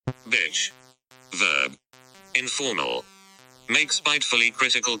Bitch. Verb. Informal. Make spitefully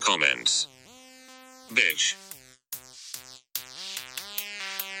critical comments. Bitch.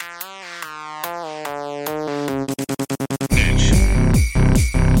 Bitch.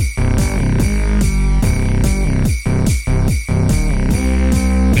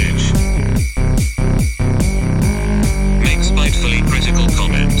 Bitch. Make spitefully critical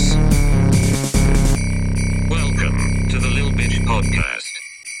comments. Welcome to the Lil Bitch Podcast.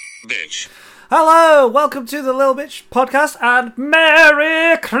 Bitch. Hello, welcome to the Lil Bitch Podcast and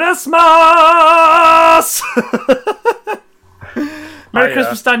Merry Christmas! Merry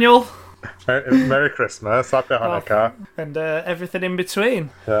Christmas, Daniel. Merry Christmas, Happy Hanukkah. And everything in between.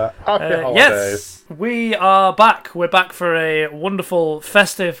 Yeah. Happy holidays. Yes, we are back. We're back for a wonderful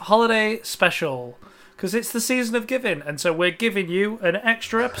festive holiday special. Because it's the season of giving, and so we're giving you an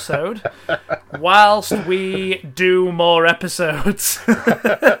extra episode whilst we do more episodes.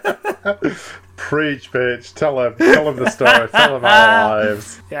 Preach, bitch. Tell them the story. Tell them our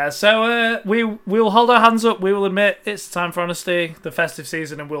lives. Yeah, so we'll hold our hands up. We will admit it's time for honesty, the festive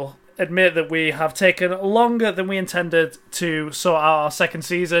season, and we'll admit that we have taken longer than we intended to sort out our second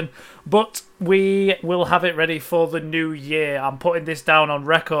season, but we will have it ready for the new year. I'm putting this down on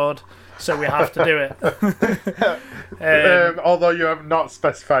record. So we have to do it. Although you have not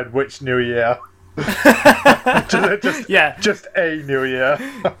specified which new year. just a new year.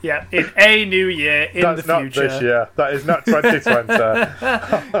 Yeah, in a new year in That's the future. That's not this year. That is not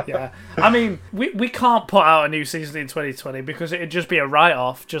 2020. Yeah. I mean, we can't put out a new season in 2020 because it'd just be a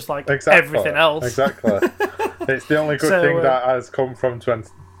write-off, just like everything else. Exactly. It's the only good thing that has come from 20...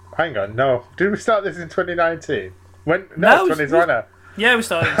 Hang on, no. Did we start this in 2019? No, 2020. Yeah, we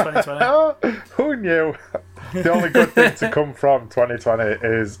started in 2020. Who knew? The only good thing to come from 2020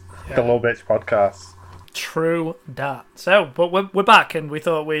 is the Lil Bitch Podcast. True that. So, but we're back, and we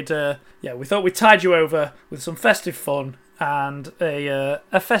thought we'd tide you over with some festive fun and a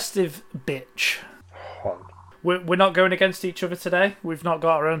festive bitch. Fun. We're not going against each other today. We've not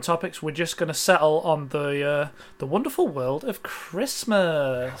got our own topics. We're just going to settle on the wonderful world of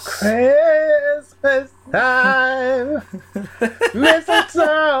Christmas. Christmas time,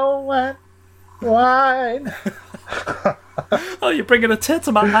 mistletoe and wine. Oh, you're bringing a tear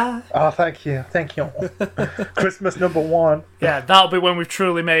to my eye. Oh, thank you. Christmas number 1. Yeah, that'll be when we've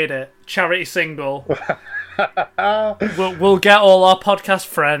truly made it. Charity single. We'll get all our podcast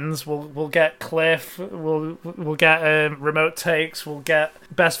friends. We'll get Cliff. We'll get remote takes. We'll get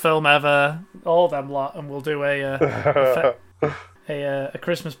best film ever. All them lot, and we'll do a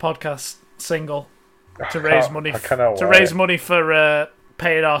Christmas podcast single to raise money raise money for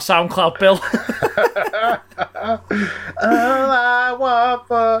paying our SoundCloud bill. All I want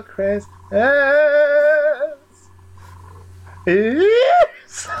for Christmas is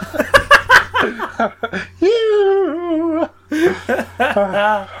you.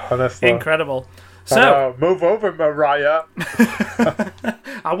 Honestly. Incredible. So move over, Mariah.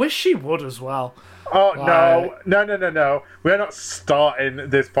 I wish she would as well. Oh, no. We're not starting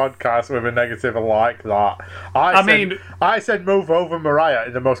this podcast with a negative like that. I said move over, Mariah,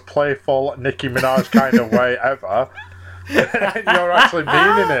 in the most playful Nicki Minaj kind of way ever. You're actually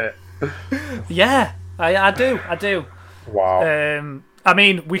meaning it. Yeah, I do. Wow. I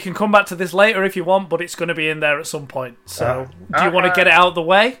mean, we can come back to this later if you want, but it's going to be in there at some point. So, do you want to get it out of the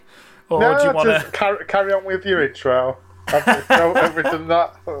way? Or do you want to carry on with your intro? Have we done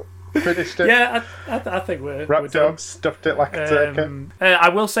that? Finished it? Yeah, I think we're wrapped it up, stuffed it like a turkey. I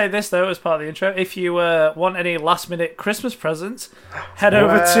will say this, though, as part of the intro. If you want any last-minute Christmas presents, head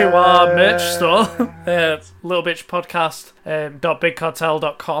over to our merch store,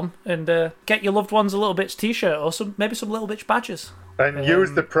 littlebitchpodcast.bigcartel.com, and get your loved ones a Little Bitch t-shirt or maybe some Little Bitch badges. And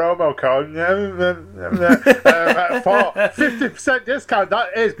use the promo code for 50% discount. That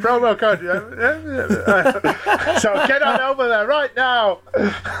is promo code. So get on over there right now.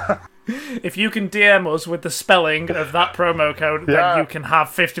 If you can DM us with the spelling of that promo code, then you can have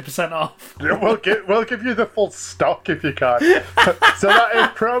 50% off. We'll give you the full stock if you can. So that is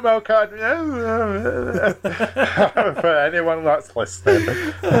promo code for anyone that's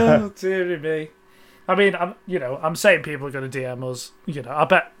listening. Oh, dearie me. I mean, I'm saying people are going to DM us. I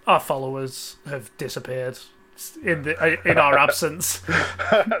bet our followers have disappeared in our absence.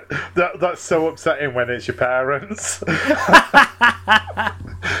 That's so upsetting when it's your parents.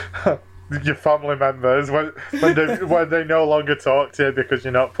 Your family members when they no longer talk to you because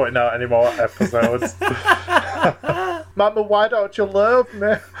you're not putting out any more episodes. Mama, why don't you love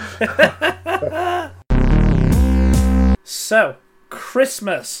me? So,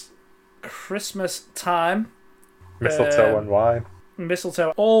 Christmas time. Mistletoe and wine.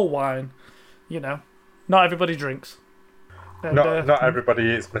 mistletoe or wine. You know, not everybody drinks. And, not everybody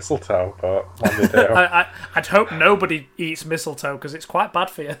eats mistletoe, but when they do. I'd hope nobody eats mistletoe because it's quite bad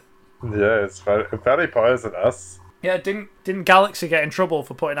for you. Yeah, it's very, very poisonous. Yeah, didn't Galaxy get in trouble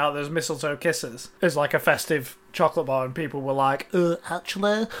for putting out those mistletoe kisses as like a festive chocolate bar, and people were like,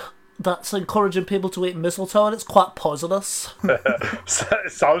 actually, that's encouraging people to eat mistletoe and it's quite poisonous.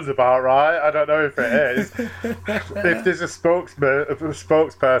 Sounds about right. I don't know if it is. If there's a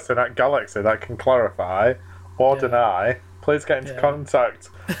spokesperson at Galaxy that can clarify or deny, please get into contact.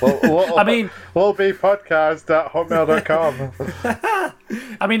 lowbpodcast@hotmail.com.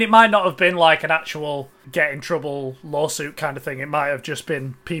 I mean, it might not have been like an actual get in trouble lawsuit kind of thing. It might have just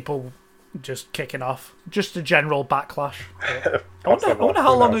been people just kicking off. Just a general backlash. I wonder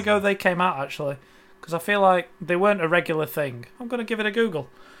how long ago they came out, actually. Because I feel like they weren't a regular thing. I'm going to give it a Google.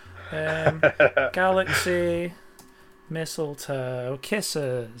 Galaxy mistletoe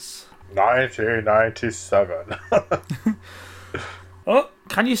kisses. 1997. Oh,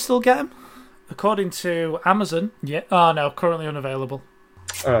 can you still get them? According to Amazon, yeah. Oh no, currently unavailable.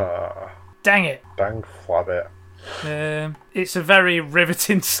 Dang it. Dang flabbit. It's a very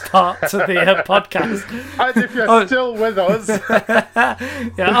riveting start to the podcast. And if you're still with us,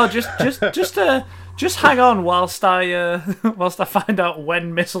 just hang on whilst I find out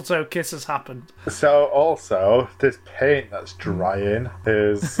when mistletoe kisses happened. So also, this paint that's drying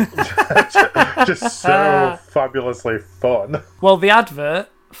is just so fabulously fun. Well, the advert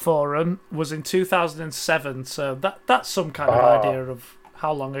for them was in 2007, so that's some kind of idea of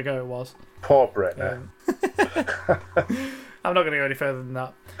how long ago it was. Poor Britney. I'm not going to go any further than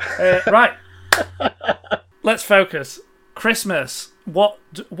that. Right. Let's focus. Christmas. What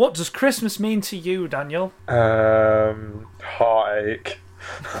does Christmas mean to you, Daniel? Heartache.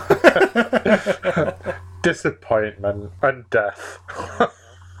 Disappointment and death.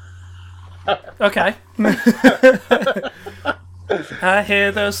 Okay. I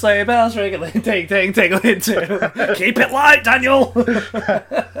hear those sleigh bells ringing, ding, ding, tingling too. Keep it light, Daniel.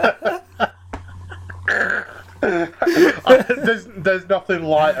 There's nothing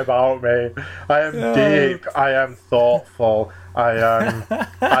light about me. I am deep. I am thoughtful. I am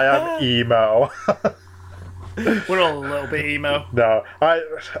emo. We're all a little bit emo. No, I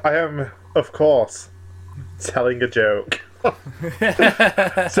am, of course, telling a joke.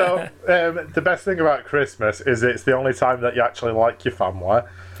 So the best thing about Christmas is it's the only time that you actually like your family.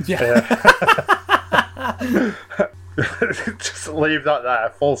 Yeah. Just leave that there,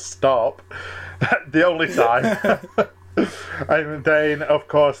 full stop. The only time. And then, of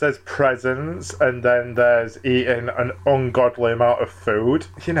course, there's presents, and then there's eating an ungodly amount of food.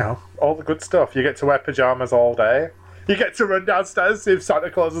 You know, all the good stuff. You get to wear pyjamas all day. You get to run downstairs, see if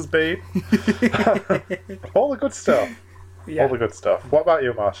Santa Claus has been. All the good stuff. Yeah. All the good stuff. What about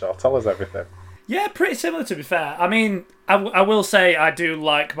you, Marshall? Tell us everything. Yeah, pretty similar, to be fair. I mean, I will say I do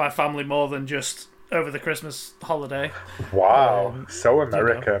like my family more than just over the Christmas holiday. Wow, so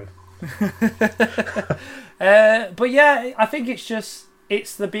American. But yeah, I think it's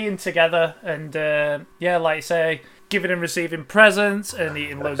the being together and like you say, giving and receiving presents and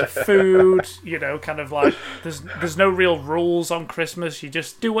eating loads of food. You know, kind of like there's no real rules on Christmas. You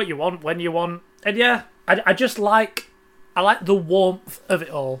just do what you want when you want. And yeah, I just like the warmth of it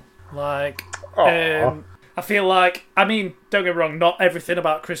all. Like, I feel like, I mean, don't get me wrong, not everything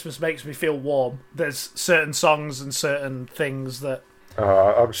about Christmas makes me feel warm. There's certain songs and certain things that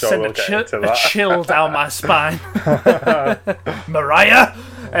I'm sure send we'll get into that. a chill down my spine. Mariah!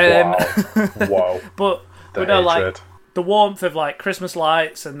 Wow. But no, like, the warmth of, like, Christmas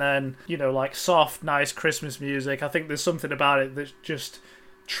lights and then, you know, like, soft, nice Christmas music. I think there's something about it that just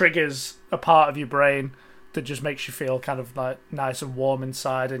triggers a part of your brain that just makes you feel kind of, like, nice and warm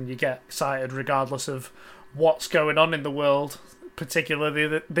inside, and you get excited regardless of what's going on in the world,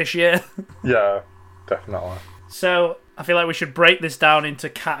 particularly this year. Yeah, definitely. So I feel like we should break this down into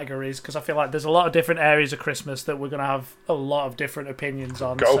categories, because I feel like there's a lot of different areas of Christmas that we're going to have a lot of different opinions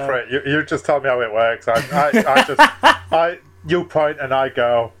on. Go for it. You just tell me how it works. You point and I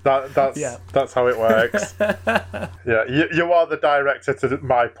go. That's how it works. Yeah, you are the director to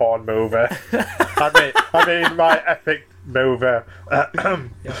my porn movie. I mean my epic movie.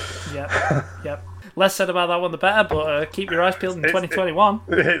 Yep. Less said about that one, the better. But keep your eyes peeled in 2021.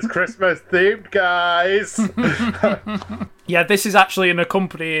 It's Christmas themed, guys. Yeah, this is actually an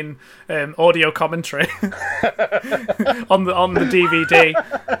accompanying audio commentary on the DVD.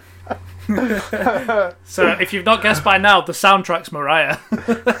 So if you've not guessed by now, the soundtrack's Mariah.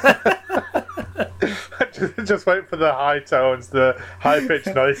 Just wait for the high tones, the high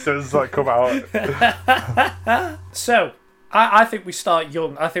pitched noises that come out. So I think we start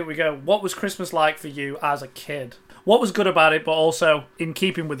young. I think we go, what was Christmas like for you as a kid? What was good about it, but also, in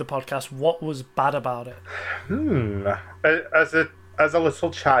keeping with the podcast, what was bad about it? As a little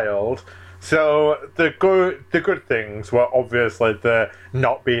child, so the good things were obviously the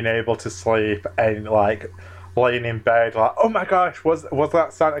not being able to sleep and like laying in bed like, oh my gosh, was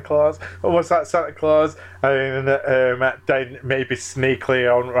that Santa Claus? Or was that Santa Claus? And then maybe sneakily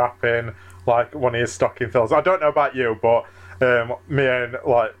unwrapping like one of his stocking fills. I don't know about you, but me and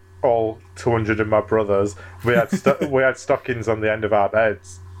like all 200 of my brothers, we had we had stockings on the end of our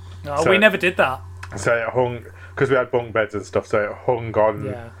beds. No, we never did that. So it hung, because we had bunk beds and stuff, so it hung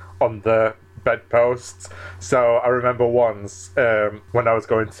on the bedposts. So I remember once when I was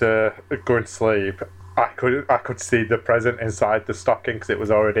going to sleep, I could see the present inside the stocking because it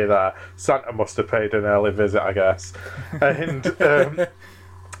was already there. Santa must have paid an early visit, I guess. And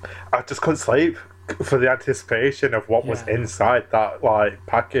I just couldn't sleep for the anticipation of what was inside that like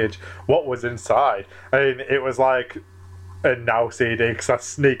package. What was inside? I mean, it was like a Now CD because I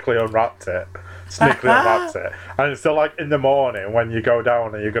sneakily unwrapped it. And so like in the morning when you go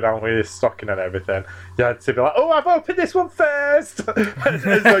down with your stocking and everything, you had to be like, oh, I've opened this one first. And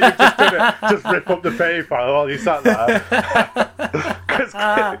so you just did it, just rip up the paper while you sat there. Because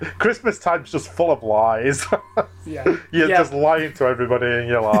Christmas time's just full of lies. You're just lying to everybody in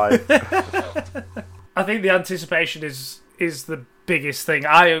your life. I think the anticipation is the biggest thing.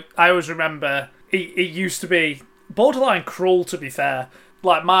 I always remember it used to be borderline cruel, to be fair.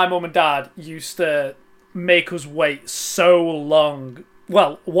 Like, my mum and dad used to make us wait so long.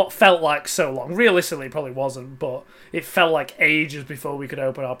 Well, what felt like so long. Realistically, it probably wasn't, but it felt like ages before we could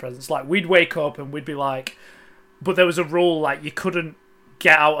open our presents. Like, we'd wake up and we'd be like... But there was a rule, like, you couldn't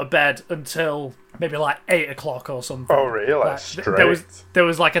get out of bed until maybe, like, 8 o'clock or something. Oh, really? Like, straight? There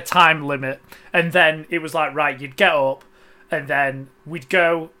was, like, a time limit. And then it was like, right, you'd get up, and then we'd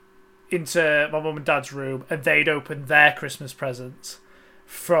go into my mum and dad's room, and they'd open their Christmas presents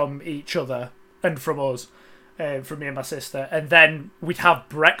from each other and from us, from me and my sister, and then we'd have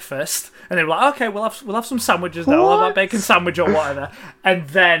breakfast, and they were like, okay, we'll have some sandwiches now, we'll have a bacon sandwich or whatever, and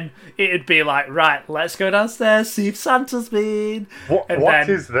then it'd be like, right, let's go downstairs, see if Santa's been. What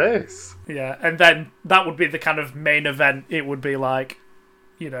is this? Yeah, and then that would be the kind of main event. It would be like,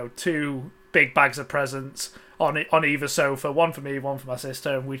 2 big bags of presents on either sofa, one for me, one for my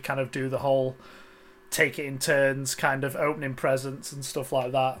sister, and we'd kind of do the whole take it in turns, kind of opening presents and stuff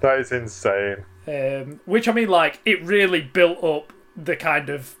like that. That is insane. Which, I mean, like, it really built up the kind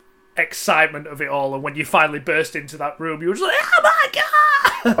of excitement of it all, and when you finally burst into that room, you were just like, oh my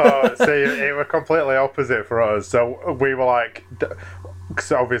god! See, it was completely opposite for us. So we were like...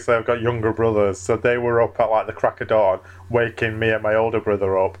 So obviously I've got younger brothers, so they were up at like the crack of dawn, waking me and my older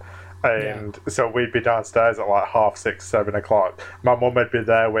brother up. And so we'd be downstairs at like 6:30, 7 o'clock. My mum would be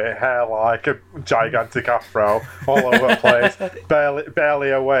there with her hair like a gigantic afro all over the place, barely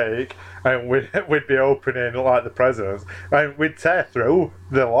awake, and we'd be opening like the presents, and we'd tear through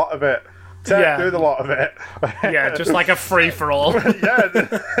the lot of it. Through the lot of it. Yeah, just like a free-for-all. Yeah,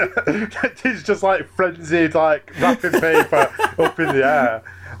 it's just like frenzied, like wrapping paper up in the air.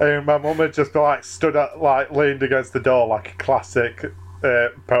 And my mum had just like stood up, like leaned against the door like a classic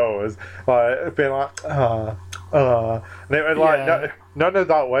pose, like being like, and it was like none of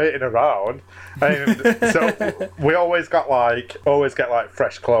that waiting around. And so we always get like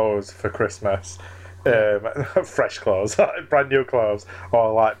fresh clothes for Christmas. Fresh clothes, brand new clothes,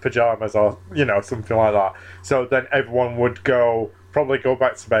 or like pajamas, or something like that. So then everyone would probably go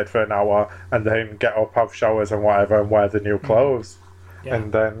back to bed for an hour, and then get up, have showers and whatever, and wear the new clothes.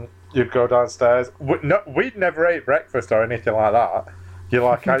 And then you'd go downstairs. We'd never ate breakfast or anything like that. You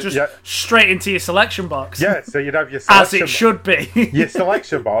like straight into your selection box. Yeah, so you'd have your selection as it should be. Your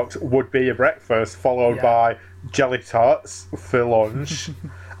selection box would be your breakfast, followed by jelly tots for lunch,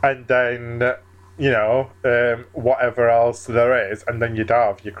 and then whatever else there is, and then you'd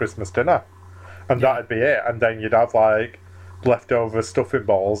have your Christmas dinner, and that'd be it. And then you'd have like leftover stuffing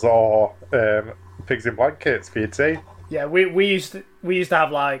balls or pigs in blankets for your tea. Yeah, we used to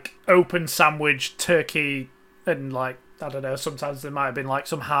have like open sandwich, turkey, and like, I don't know, sometimes there might have been like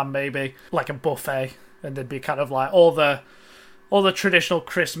some ham, maybe like a buffet, and there'd be kind of like all the traditional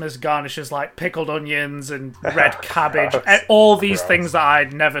Christmas garnishes like pickled onions and red cabbage, all these things that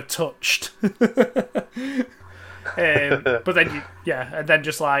I'd never touched. But then and then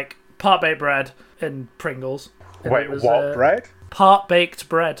just like part baked bread and Pringles. And wait, what bread? Part baked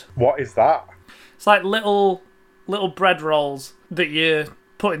bread. What is that? It's like little bread rolls that you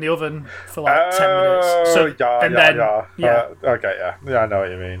put in the oven for like 10 minutes. So, okay, yeah, I know what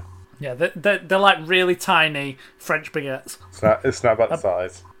you mean. Yeah, they're like really tiny French baguettes. It's not about the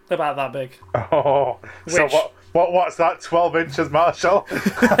size. About that big. Oh, so what's that? 12 inches, Marshall?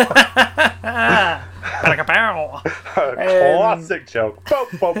 Classic joke. Bum,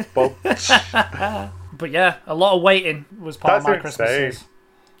 bum, bum. But yeah, a lot of waiting was part of my Christmases.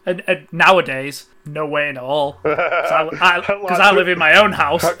 And nowadays, no waiting at all. Because I live in my own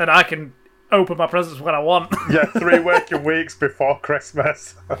house and I can open my presents when I want. Yeah, 3 working weeks before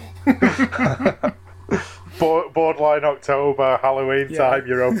Christmas. Borderline October, Halloween time,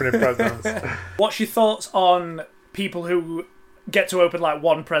 you're opening presents. What's your thoughts on people who get to open like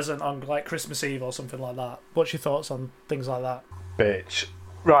one present on like Christmas Eve or something like that? What's your thoughts on things like that? Bitch.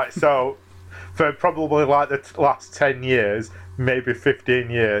 Right, so for probably like the last 10 years, maybe 15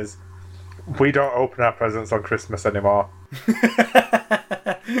 years, we don't open our presents on Christmas anymore.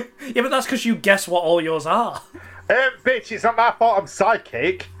 Yeah, but that's because you guess what all yours are. Bitch, it's not my fault I'm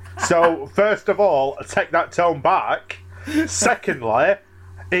psychic. So, first of all, take that tone back. Secondly,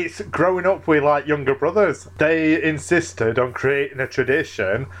 it's growing up with like younger brothers. They insisted on creating a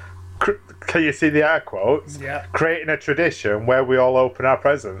tradition. Can you see the air quotes? Yeah. Creating a tradition where we all open our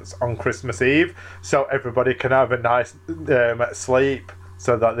presents on Christmas Eve so everybody can have a nice sleep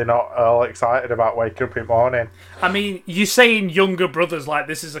so that they're not all excited about waking up in the morning. I mean, you're saying younger brothers like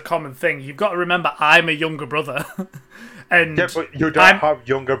this is a common thing. You've got to remember I'm a younger brother. And yeah, but you don't have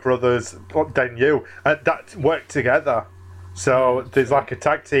younger brothers than you. And that work together. So there's like a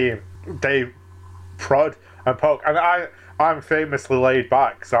tag team. They prod and poke. And I'm famously laid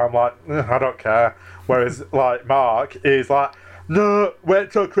back, so I'm like, I don't care. Whereas like Mark is like, no,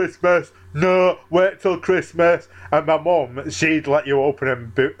 wait till Christmas. No, wait till Christmas. And my mum, she'd let you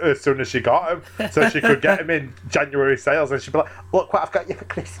open them as soon as she got them, so she could get them in January sales. And she'd be like, look what I've got you for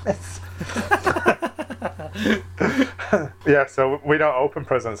Christmas. Yeah, so we don't open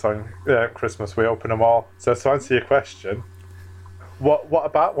presents on Christmas. We open them all. So to answer your question, what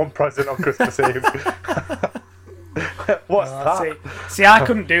about one present on Christmas Eve? What's that? See, I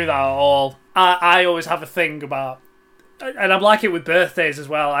couldn't do that at all. I always have a thing about, and I'm like it with birthdays as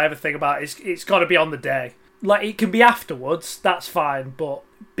well. I have a thing about it's got to be on the day. Like it can be afterwards, that's fine, but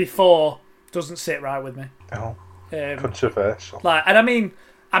before doesn't sit right with me. Oh, controversial. Like, and I mean,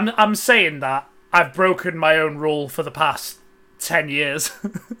 I'm saying that I've broken my own rule for the past 10 years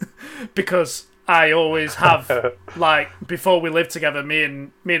because I always have like before we lived together. Me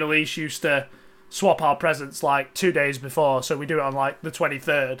and Elise used to swap our presents like 2 days before, so we do it on like the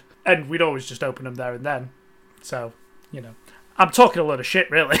 23rd, and we'd always just open them there and then. So, you know, I'm talking a lot of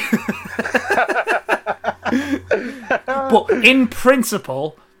shit, really. But in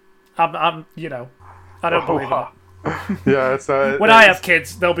principle, I'm you know, I don't believe it. Yeah, so when I have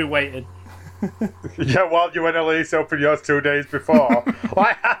kids, they'll be waiting. Yeah, while you and Elise open yours 2 days before,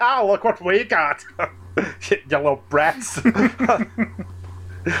 like, haha, look what we got, yellow brats.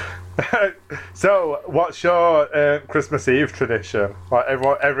 So, what's your Christmas Eve tradition? Like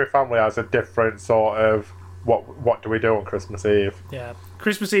every family has a different sort of what do we do on Christmas Eve? Yeah,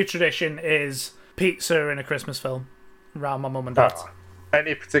 Christmas Eve tradition is pizza in a Christmas film around my mum and dad.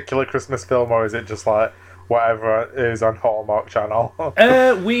 Any particular Christmas film, or is it just like whatever is on Hallmark Channel?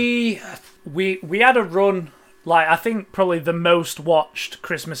 We had a run. Like I think probably the most watched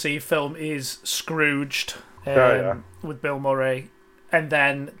Christmas Eve film is Scrooged with Bill Murray. And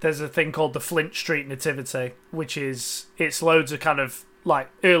then there's a thing called the Flint Street Nativity, which is it's loads of kind of like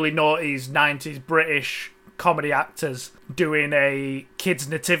early noughties, 90s British comedy actors doing a kid's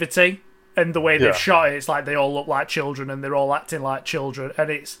nativity. And the way they've shot it, it's like they all look like children and they're all acting like children. And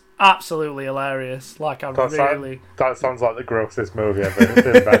it's absolutely hilarious. Like that sounds like the grossest movie ever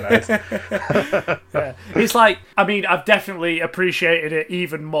invented. Yeah. It's like, I mean, I've definitely appreciated it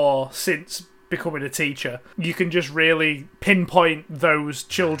even more since becoming a teacher. You can just really pinpoint those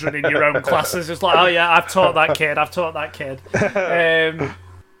children in your own classes. It's like, oh yeah, I've taught that kid.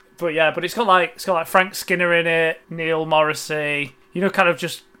 But it's got like Frank Skinner in it, Neil Morrissey, you know, kind of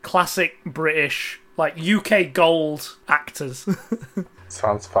just classic British, like UK gold actors.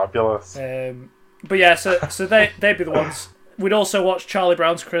 Sounds fabulous. But yeah, so they'd be the ones. We'd also watch Charlie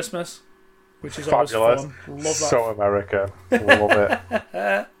Brown's Christmas, which is fabulous. Always fun. Love that. So American. Love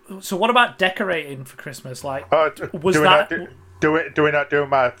it. So what about decorating for Christmas? Like, do we not do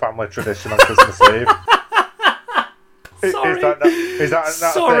my family tradition on Christmas Eve? Sorry. Is that a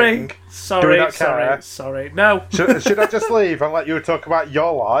thing? Sorry. No. Should I just leave and let you talk about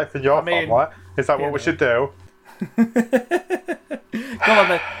your life and your family? Is that what we should do? Go on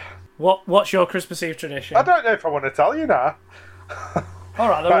then. What's your Christmas Eve tradition? I don't know if I want to tell you now. All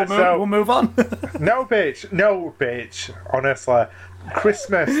right, then we'll move on. No, bitch. Honestly,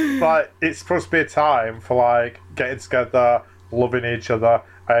 Christmas, like, it's supposed to be a time for, like, getting together, loving each other,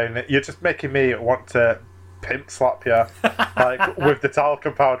 and you're just making me want to pimp slap you, like, with the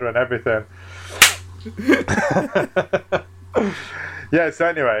talcum powder and everything. Yeah, so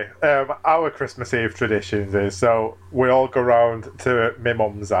anyway, our Christmas Eve traditions is, so we all go round to my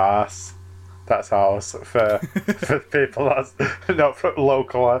mum's arse. That's house for people that's not from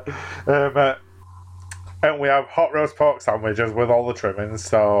local. And we have hot roast pork sandwiches with all the trimmings,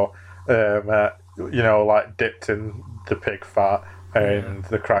 so, like dipped in the pig fat and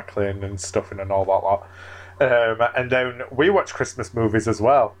the crackling and stuffing and all that lot. And then we watch Christmas movies as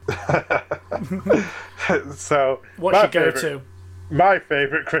well. So, what's your go-to? My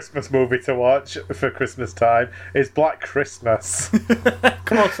favourite Christmas movie to watch for Christmas time is Black Christmas. Of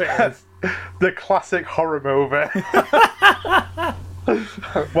course it is. The classic horror movie.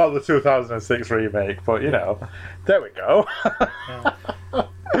 Well, the 2006 remake, but there we go.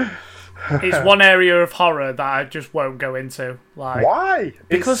 It's one area of horror that I just won't go into. Like, why?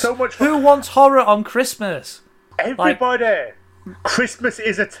 Because it's so much who wants horror on Christmas? Everybody. Christmas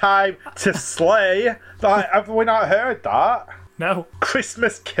is a time to slay. Like, have we not heard that? No.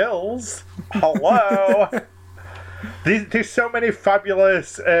 Christmas kills. Hello. There's so many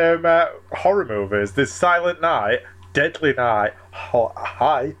fabulous horror movies. There's Silent Night, Deadly Night.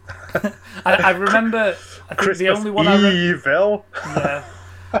 Hi. I remember. I think Christmas the only one Evil. Yeah.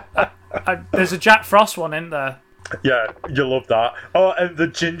 There's a Jack Frost one, isn't there? Yeah, you love that. Oh, and the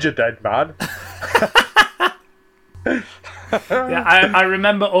Ginger Dead Man. Yeah, I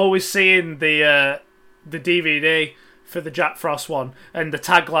remember always seeing the DVD for the Jack Frost one, and the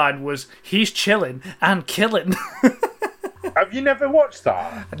tagline was "He's chilling and killing." Have you never watched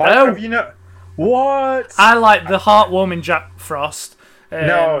that? No. Have you not? What? I like the heartwarming Jack Frost.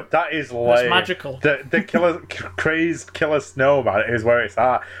 No, that is lame. It's magical. The crazed killer snowman is where it's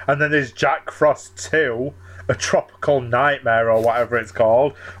at, and then there's Jack Frost 2, A Tropical Nightmare or whatever it's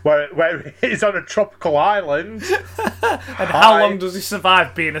called, where he's on a tropical island. And how long does he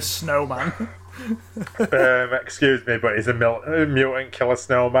survive being a snowman? Excuse me, but he's a mutant killer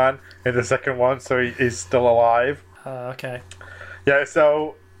snowman in the second one, so he's still alive. Okay. Yeah,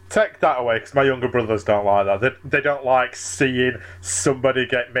 so take that away, because my younger brothers don't like that. They don't like seeing somebody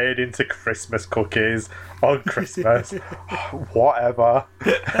get made into Christmas cookies on Christmas. Whatever.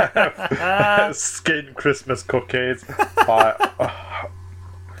 Skin Christmas cookies.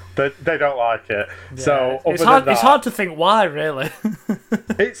 They don't like it. Yeah. So it's hard to think why, really.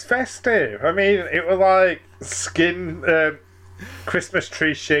 It's festive. I mean, it was like skin, Christmas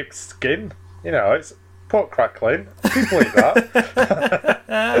tree shaped skin. It's pork crackling. People eat that.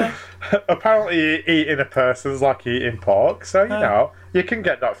 Apparently, eating a person's like eating pork, so you can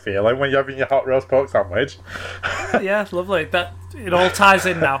get that feeling when you're having your hot roast pork sandwich. Yeah, lovely. That it all ties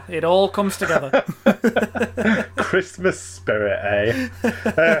in now. It all comes together. Christmas spirit,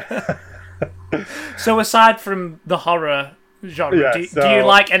 eh? So aside from the horror genre, do you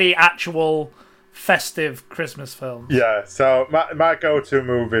like any actual festive Christmas films? Yeah, so my go-to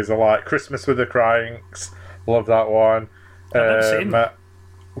movies are like Christmas with the Cranks. Love that one. I've never seen that.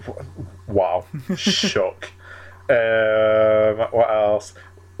 Wow, shook. What else?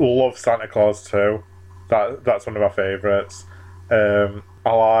 Love Santa Claus 2. That's one of my favourites. I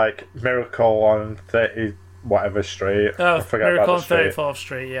like Miracle on 30 whatever street. Oh, I forget Miracle on about the 34th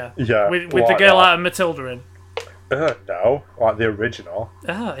Street. Yeah. Yeah, with the girl out of Matilda in. No, like the original.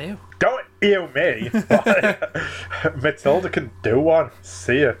 Oh, ew. Don't ew me. Matilda can do one.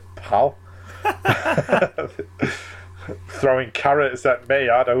 See ya, pal. Throwing carrots at me,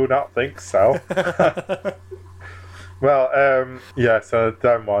 I do not think so. Well, so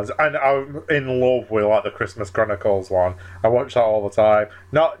them ones. And I'm in love with like the Christmas Chronicles one. I watch that all the time.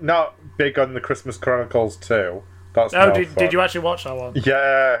 Not big on the Christmas Chronicles 2. That's did you actually watch that one?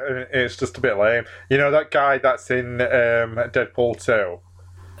 Yeah, it's just a bit lame. You know that guy that's in Deadpool 2?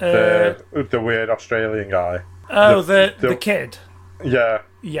 The weird Australian guy. Oh, the kid. Yeah.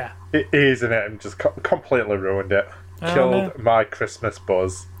 Yeah. It is, isn't it? And just completely ruined it. Killed my Christmas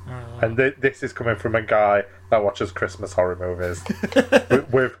buzz. And this is coming from a guy that watches Christmas horror movies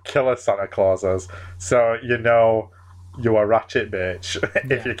with killer Santa Clauses. So you are a ratchet bitch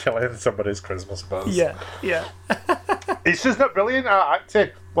if you're killing somebody's Christmas buzz. Yeah. It's just not brilliant at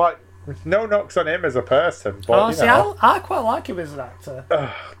acting. Like, no knocks on him as a person, but I quite like him as an actor.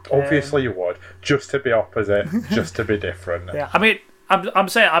 Obviously, you would, just to be opposite, just to be different. Yeah, I mean, I'm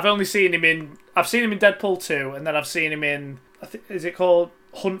saying I've seen him in Deadpool 2, and then I've seen him in is it called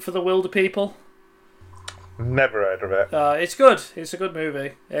Hunt for the Wilder People? Never heard of it. It's good. It's a good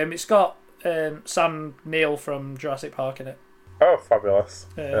movie. It's got Sam Neill from Jurassic Park in it. Oh, fabulous.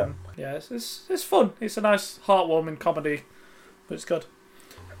 Yeah, it's fun. It's a nice, heartwarming comedy, but it's good.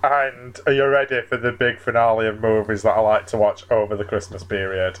 And are you ready for the big finale of movies that I like to watch over the Christmas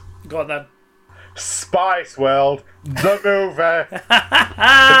period? Go on then. Spice World, the movie.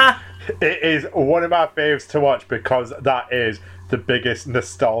 It is one of my faves to watch because that is the biggest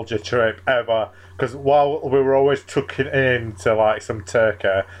nostalgia trip ever. Because while we were always tucking into like some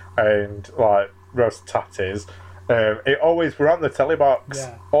turkey and like roast tatties, it always were on the telly box.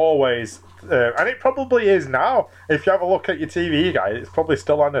 Yeah. Always. And it probably is now. If you have a look at your TV guide, it's probably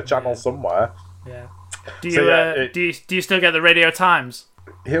still on a channel somewhere. Yeah. Do you still get the Radio Times?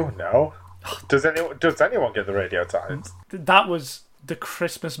 You know. Does anyone get the Radio Times? That was the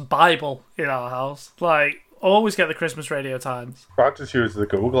Christmas Bible in our house. Like, always get the Christmas Radio Times. I just use the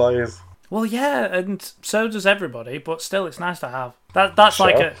Googlies. Well, yeah, and so does everybody, but still, it's nice to have. That's sure.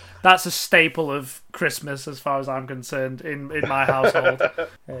 like that's a staple of Christmas, as far as I'm concerned, in my household.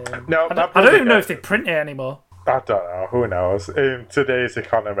 No, I don't even know if they print it anymore. I don't know. Who knows? In today's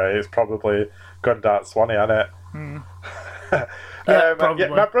economy, it's probably gone down swanny, hasn't it? Probably.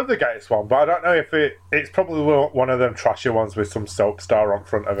 My brother gets one, but I don't know if it's probably one of them trashy ones with some soap star on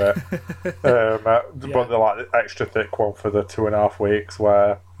front of it. But they're like the extra thick one for the 2.5 weeks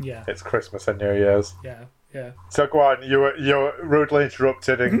where it's Christmas and New Year's. Yeah. So go on, you were rudely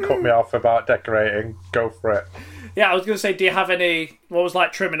interrupted and cut me off about decorating. Go for it. Yeah, I was going to say, do you have what was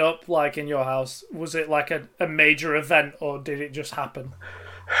like trimming up like in your house? Was it like a major event or did it just happen?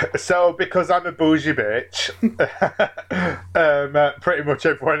 So, because I'm a bougie bitch, pretty much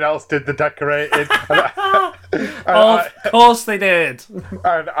everyone else did the decorating. Of course they did.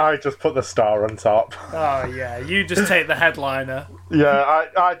 And I just put the star on top. Oh, yeah, you just take the headliner. Yeah,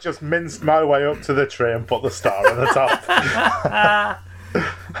 I just minced my way up to the tree and put the star on the top.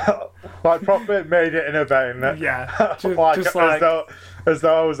 Like, proper made it an event. Yeah. As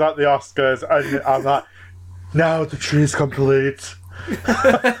though I was at the Oscars, and I'm like, now the tree's complete.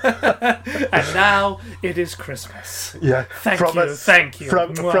 And now it is Christmas. Yeah. Thank you.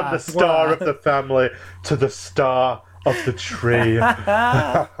 From the star of the family to the star of the tree.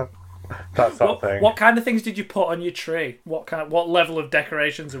 That's that thing. What kind of things did you put on your tree? What level of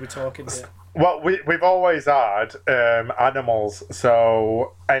decorations are we talking here? Well, we've always had animals,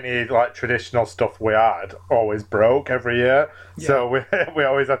 so any like traditional stuff we had always broke every year. Yeah. So we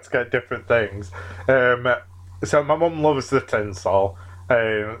always had to get different things. So my mum loves the tinsel,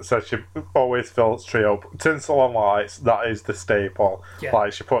 so she always fills tree up. Tinsel and lights, that is the staple. Yeah.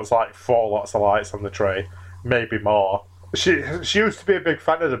 Like she puts like 4 lots of lights on the tree, maybe more. She used to be a big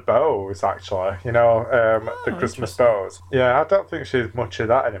fan of the bows, actually. You know, the Christmas bows. Yeah, I don't think she's much of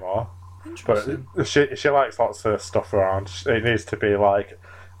that anymore. But she likes lots of stuff around. It needs to be like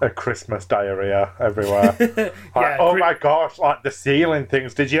a Christmas diarrhea everywhere. Like, oh my gosh, like the ceiling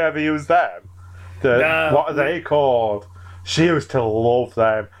things. Did you ever use them? No. What are they called? She used to love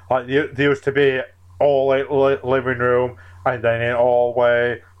them. Like they used to be all in living room, and then in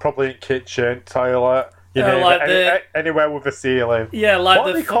hallway, probably in kitchen, toilet. You know, like anywhere with a ceiling. Yeah, like what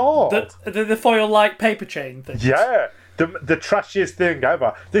are they called? The foil-like paper chain things. Yeah, the trashiest thing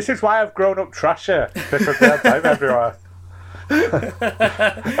ever. This is why I've grown up trashy, because they have them everywhere.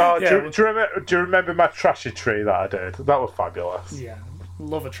 Do you remember my trashy tree that I did? That was fabulous. Yeah,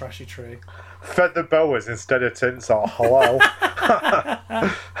 love a trashy tree. Feather boas instead of tinsel. Hello.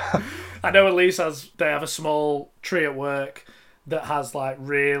 I know Elise they have a small tree at work that has like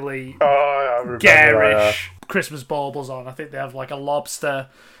really garish Christmas baubles on. I think they have like a lobster.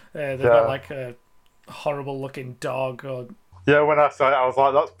 They've got like a horrible looking dog. Yeah, when I saw it, I was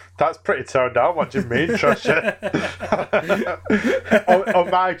like, that's pretty toned down. What do you mean, trashy? on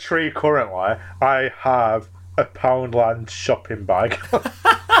my tree currently, I have a Poundland shopping bag.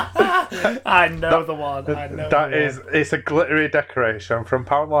 I know the one. It's a glittery decoration from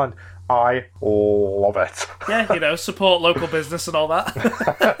Poundland. I love it. Yeah, you know, support local business and all that.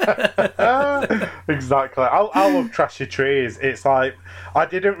 Exactly. I love trashy trees. It's like, I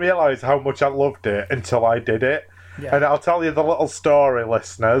didn't realise how much I loved it until I did it. Yeah. And I'll tell you the little story,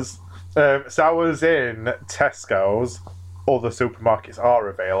 listeners. So I was in Tesco's. Other supermarkets are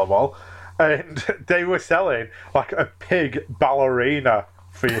available. And they were selling like a pig ballerina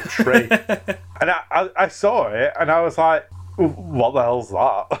for your tree. And I saw it and I was like, what the hell's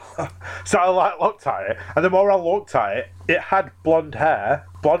that? So I like looked at it, and the more I looked at it, it had blonde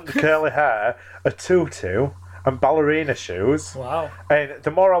curly hair, a tutu, and ballerina shoes. Wow. And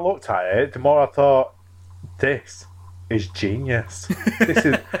the more I looked at it, the more I thought, this is genius.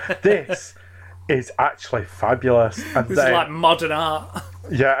 This is actually fabulous. And this is like modern art.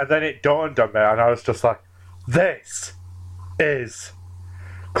 Yeah, and then it dawned on me, and I was just like, this is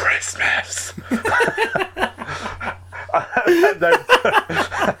Christmas.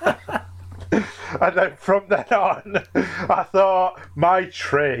 and then from then on, I thought, my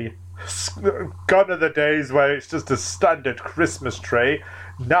tree, gone are the days where it's just a standard Christmas tree.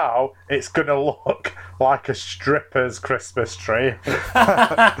 Now it's going to look like a stripper's Christmas tree.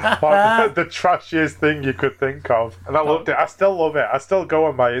 Like the trashiest thing you could think of. And I loved it. I still love it. I still go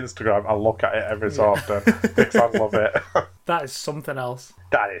on my Instagram and look at it every so often because I love it. That is something else.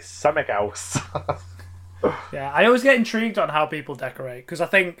 That is something else. Yeah, I always get intrigued on how people decorate, because I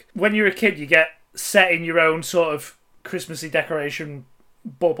think when you're a kid you get set in your own sort of Christmassy decoration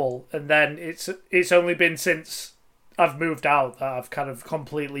bubble, and then it's only been since I've moved out that I've kind of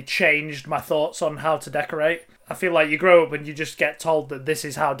completely changed my thoughts on how to decorate. I feel like you grow up and you just get told that this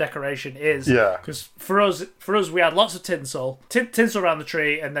is how decoration is. Yeah. Because for us we had lots of tinsel around the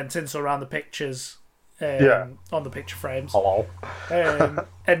tree, and then tinsel around the pictures. On the picture frames. Hello.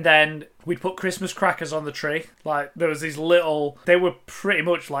 And then we'd put Christmas crackers on the tree. Like, there was these little... They were pretty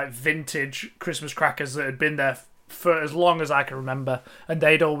much like vintage Christmas crackers that had been there for as long as I can remember, and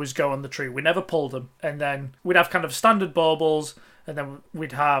they'd always go on the tree. We never pulled them. And then we'd have kind of standard baubles, and then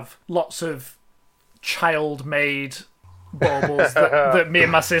we'd have lots of child-made baubles that me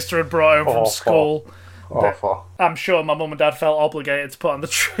and my sister had brought home from school. Awful. I'm sure my mum and dad felt obligated to put on the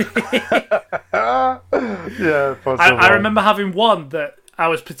tree. Yeah, I remember having one that I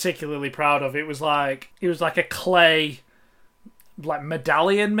was particularly proud of. It was like a clay, like,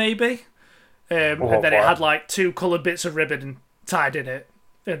 medallion maybe, and then it had like 2 coloured bits of ribbon tied in it,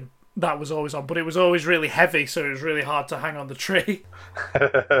 and that was always on. But it was always really heavy, so it was really hard to hang on the tree.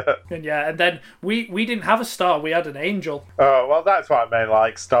 And then we didn't have a star; we had an angel. Oh, well, that's what I meant,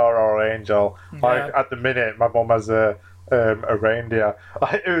 like star or angel. Like, at the minute, my mum has a reindeer.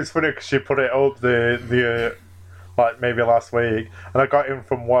 Like, it was funny because she put it up the like maybe last week, and I got in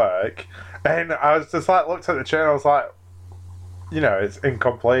from work, and I was just like looked at the chair, and I was like, you know, it's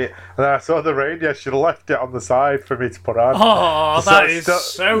incomplete. And then I saw the reindeer; she left it on the side for me to put on. Oh, that is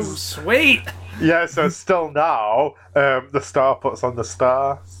so sweet. Yeah, so still now, the star puts on the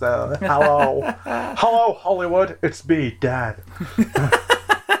star. So, hello Hollywood, it's me, Dad.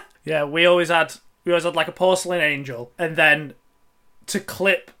 Yeah, we always had like a porcelain angel, and then to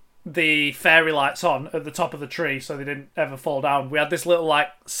clip the fairy lights on at the top of the tree so they didn't ever fall down, we had this little like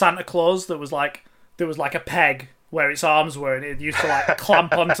Santa Claus that was like a peg where its arms were, and it used to like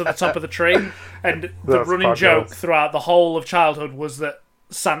clamp onto the top of the tree. And the running joke throughout the whole of childhood was that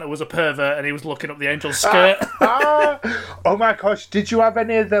Santa was a pervert and he was looking up the angel's skirt. Oh my gosh, did you have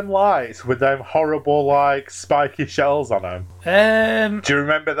any of them lights with them horrible, like, spiky shells on them? Do you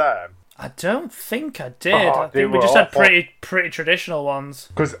remember them? I don't think I did. I think we just had pretty traditional ones.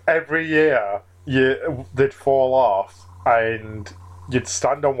 Because every year they'd fall off and you'd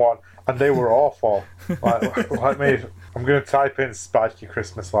stand on one and they were awful. Like me, I'm going to type in spiky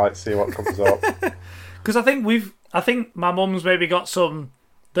Christmas lights, see what comes up. Because I think my mum's maybe got some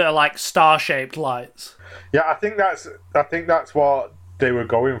that are like star-shaped lights. Yeah, I think that's what they were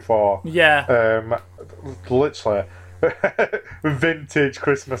going for. Yeah. Literally. Vintage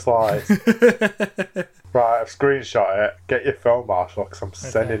Christmas lights. Right, I've screenshot it. Get your phone, Marshall, because I'm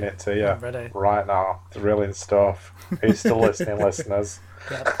sending it to you right now. Thrilling stuff. Are you still listening, listeners?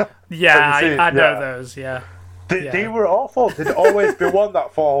 Yeah, I know those, yeah. They were awful. There'd always be one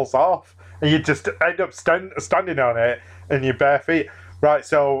that falls off, and you just end up standing on it in your bare feet. Right,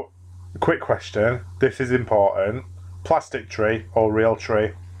 so, quick question. This is important. Plastic tree or real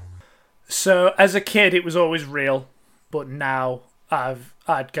tree? So, as a kid, it was always real, but now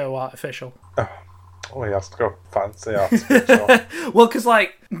I'd go artificial. Oh, he has to go fancy artificial. Well, because,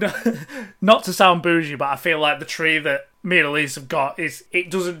 like, not to sound bougie, but I feel like the tree that me and Elise have got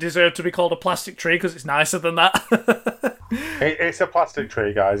it doesn't deserve to be called a plastic tree because it's nicer than that. It's a plastic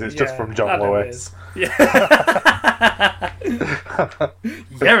tree, guys. It's just from John Lewis. Yeah,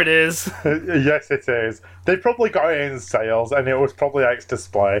 it is. Yes, it is. They probably got it in sales, and it was probably X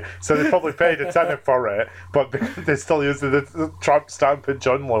display, so they probably paid a tenner for it, but they still used the tramp stamp of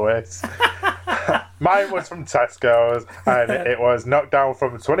John Lewis. Mine was from Tesco's, and it was knocked down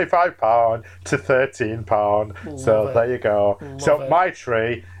from £25 to £13. So there you go. So my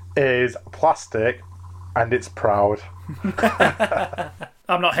tree is plastic, and it's proud.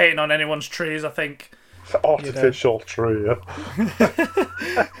 I'm not hating on anyone's trees. I think it's an artificial tree.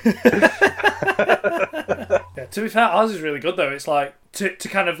 Yeah, to be fair, ours is really good though. It's like to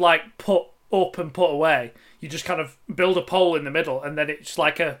kind of like put up and put away. You just kind of build a pole in the middle, and then it's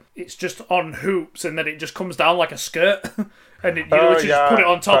just on hoops, and then it just comes down like a skirt, and you just put it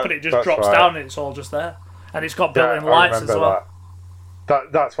on top, and it just drops down, and it's all just there. and it's got built-in lights as well.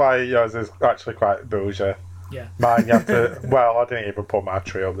 That's why yours is actually quite bougie. Yeah. Mine, you have to. Well, I didn't even put my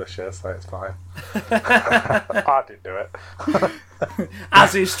tree up this year, so it's fine. I didn't do it.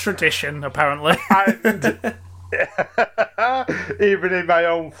 As is tradition, apparently. Even in my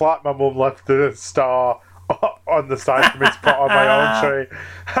own flat, my mum left a star on the side for me to put on my own tree.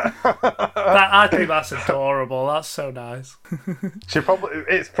 I think that's adorable. That's so nice.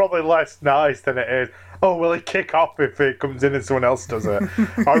 It's probably less nice than it is. Oh, will he kick off if it comes in and someone else does it?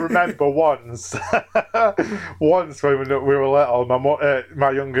 I remember once when we were little,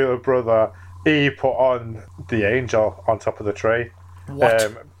 my younger brother, he put on the angel on top of the tree.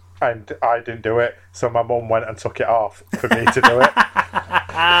 What? And I didn't do it, so my mum went and took it off for me to do it.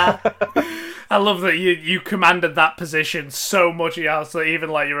 I love that you commanded that position so much in your house that even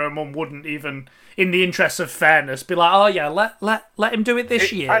like your own mum wouldn't even, in the interest of fairness, be like, oh yeah, let him do it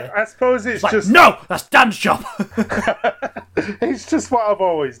this year. I suppose it's like, just... No! That's Dan's job! It's just what I've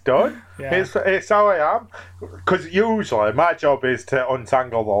always done. Yeah. It's how I am. Because usually my job is to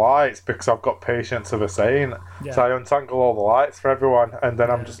untangle the lights because I've got patience of a saint. Yeah. So I untangle all the lights for everyone and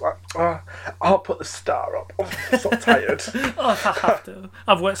then I'm just like, I'll put the star up. I'm so tired. I have to.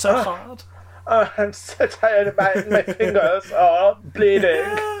 I've worked so hard. I'm so tired of my fingers are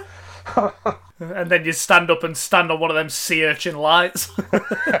bleeding. And then you stand up and stand on one of them sea urchin lights.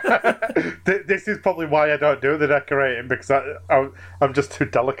 This is probably why I don't do the decorating, because I'm just too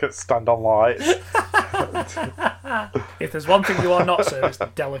delicate to stand on lights. If there's one thing you are not, sir, it's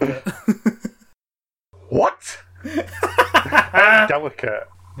delicate. What? I'm delicate.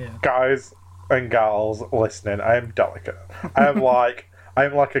 Yeah. Guys and gals listening, I am delicate. I'm like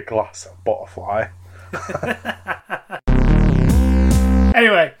a glass butterfly.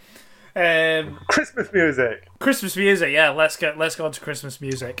 Anyway, Christmas music. Yeah. Let's go on to Christmas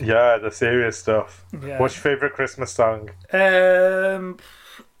music. Yeah, the serious stuff. Yeah. What's your favourite Christmas song?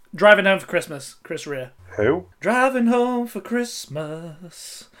 Driving Home for Christmas, Chris Rea. Who? Driving home for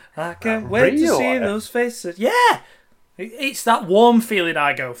Christmas. I can't wait to see those faces. Yeah, it's that warm feeling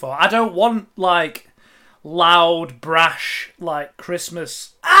I go for. I don't want like loud, brash, like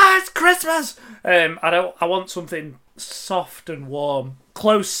Christmas. It's Christmas. I want something soft and warm.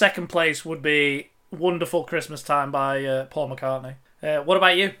 Close second place would be Wonderful Christmas Time by Paul McCartney. What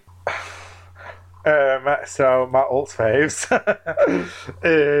about you? So my alt faves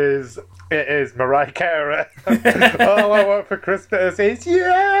is Mariah Carey. All I want for Christmas is you.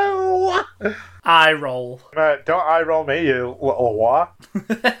 Eye roll. Don't eye roll me, you little what?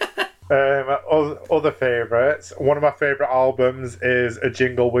 Other favourites. One of my favourite albums is A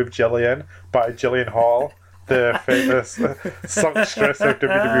Jingle with Jillian by Jillian Hall, the famous songstress of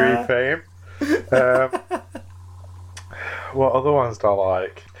WWE fame. What other ones do I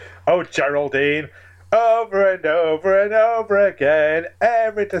like? Oh, Geraldine. Over and over and over again.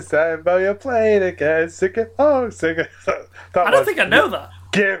 Every December you play it again. Sing it. Oh, sing it. I don't think I know that.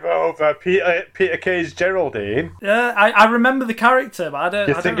 Give over, Peter Kay's Geraldine. Yeah, I remember the character, but I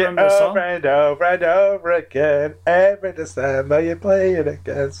don't remember the song. Over and over and over again. Every December you play it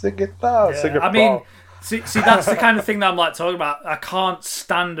again. Sing it. Oh, sing it. I mean, see, that's the kind of thing that I'm like talking about. I can't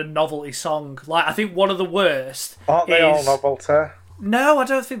stand a novelty song. Like, I think one of the worst. Aren't they all novelty? No, I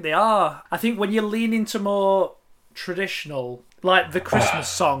don't think they are. I think when you lean into more traditional, like the Christmas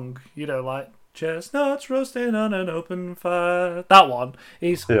song, you know, like chestnuts roasting on an open fire. That one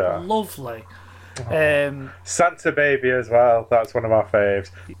is lovely. Santa Baby as well. That's one of my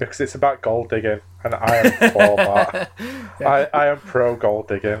faves because it's about gold digging, and I am for that. Yeah. I am pro gold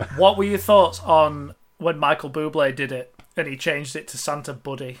digging. What were your thoughts on when Michael Bublé did it and he changed it to Santa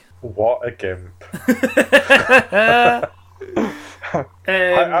Buddy? What a gimp!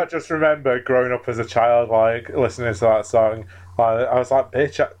 I just remember growing up as a child, like listening to that song. I was like,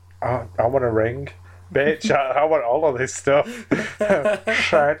 "Bitch, I want a ring, bitch. I want all of this stuff."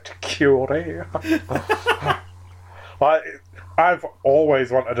 Shad cutie. Like, I've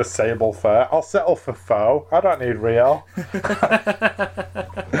always wanted a sable fur. I'll settle for faux. I don't need real.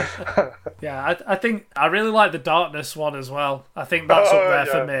 Yeah, I think I really like the Darkness one as well. I think that's up there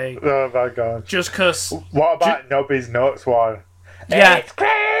for me. Oh my god! Just because. What about Nobby's Nuts one? Yeah. It's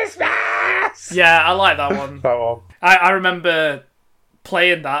Christmas! Yeah, I like that one. That one. I remember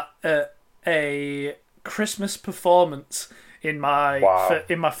playing that at a Christmas performance in my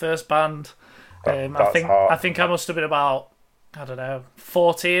first band. I think I must have been about, I don't know,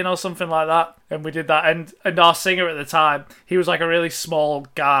 14 or something like that. And we did that. And our singer at the time, he was like a really small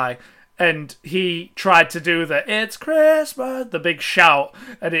guy. And he tried to do the "It's Christmas," the big shout,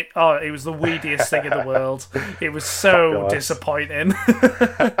 and it was the weediest thing in the world. It was so disappointing.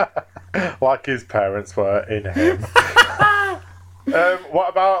 Like his parents were in him. What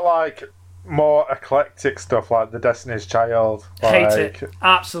about like more eclectic stuff like the Destiny's Child? Hate it.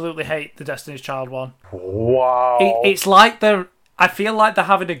 Absolutely hate the Destiny's Child one. Wow. It's like I feel like they're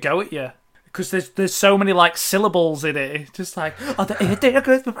having a go at you. Because there's so many like syllables in it. It's just like, oh, and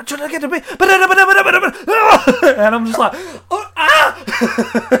I'm just like, oh, ah!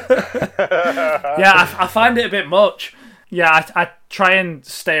 Yeah, I find it a bit much. Yeah, I try and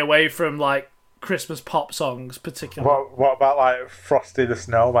stay away from like Christmas pop songs, particularly. What about like Frosty the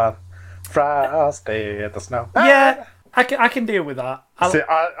Snowman? Frosty the Snowman. Yeah, I can deal with that. See,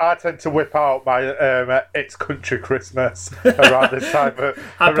 I tend to whip out my It's Country Christmas around this time.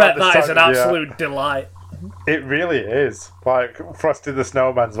 I bet that is an absolute delight. It really is. Like, Frosty the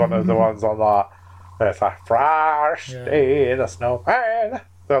Snowman's one of the ones on that. It's like, Frosty the Snowman.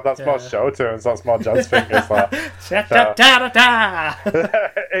 So that's more show tunes, that's more jazz fingers.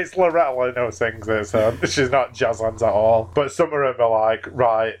 It's Loretta who sings it, so she's not jazz hands at all. But some of them are like,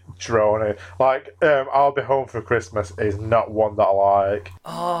 right, drony. Like, I'll Be Home for Christmas is not one that I like.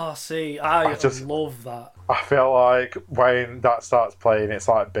 Oh, see, I just love that. I feel like when that starts playing, it's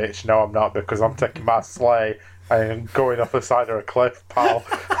like, bitch, no, I'm not, because I'm taking my sleigh and going off the side of a cliff, pal.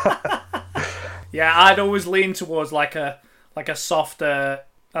 Yeah, I'd always lean towards like a softer,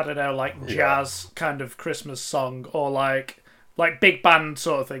 I don't know, like jazz kind of Christmas song, or like big band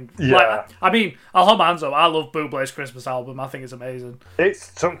sort of thing. Yeah. Like, I mean, I'll hold my hands up. I love Bublé's Christmas album. I think it's amazing.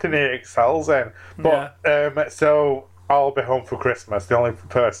 It's something he excels in. But so I'll Be Home for Christmas. The only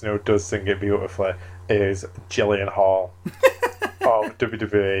person who does sing it beautifully is Gillian Hall of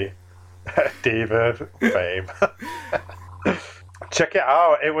WWE Diva fame. Check it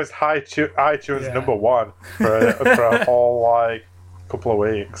out. It was iTunes number one for a whole like couple of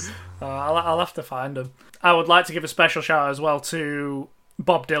weeks. I'll have to find them. I would like to give a special shout out as well to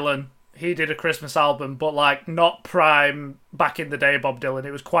Bob Dylan. He did a Christmas album, but like not prime back in the day Bob Dylan.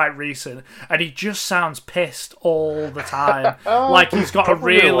 It was quite recent, and he just sounds pissed all the time. Like he's got a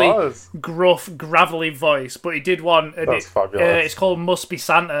really gruff, gravelly voice. But he did one, and that's fabulous. It's called "Must Be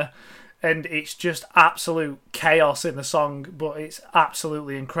Santa," and it's just absolute chaos in the song, but it's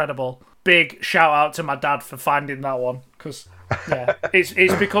absolutely incredible. Big shout out to my dad for finding that one, because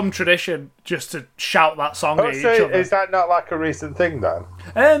it's become tradition just to shout that song at each other. Is that not like a recent thing then?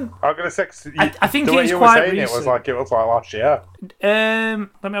 I'm gonna say I think it is quite recent. It was like last year. Let me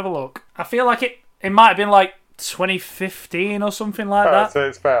have a look. I feel like it might have been like 2015 or something like that. So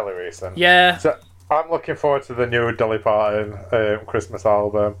it's fairly recent. Yeah. So I'm looking forward to the new Dolly Parton Christmas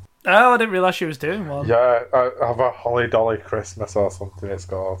album. Oh, I didn't realise she was doing one. Yeah, I have a Holly Dolly Christmas or something it's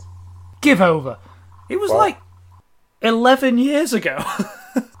called. Give over. It was like 11 years ago.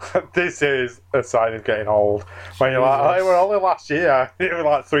 This is a sign of getting old. When you're like, oh, it was only last year. It was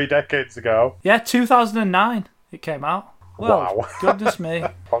like 3 decades ago. Yeah, 2009 it came out. Well, wow. Goodness me.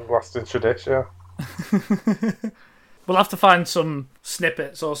 Long-lasting tradition. We'll have to find some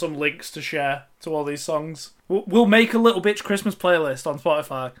snippets or some links to share to all these songs. We'll make a Little Bitch Christmas playlist on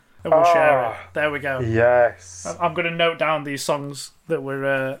Spotify and we'll share it. There we go. Yes. I'm going to note down these songs that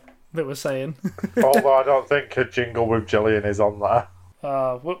we're saying. Although I don't think a jingle with Gillian is on there.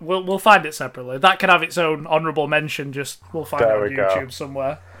 We'll find it separately. That can have its own honourable mention. We'll find it on YouTube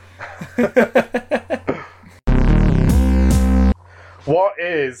somewhere. What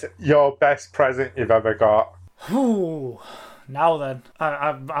is your best present you've ever got? Ooh, now then,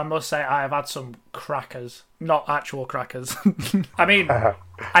 I must say I have had some crackers, not actual crackers. I mean,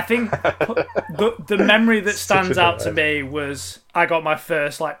 I think the memory that stands out to me was I got my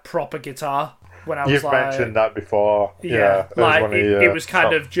first like proper guitar when I was You've mentioned that before. Yeah, like it was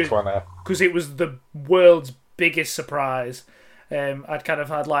kind of just because it was the world's biggest surprise. I'd kind of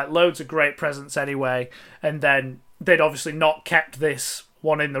had like loads of great presents anyway, and then they'd obviously not kept this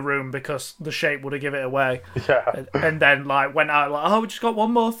one in the room because the shape would have given it away. Yeah. And then like went out like, oh, we just got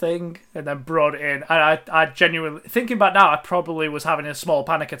one more thing, and then brought it in. And I genuinely, thinking back now, I probably was having a small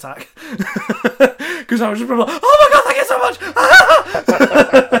panic attack because I was just probably like, oh my god, thank you so much.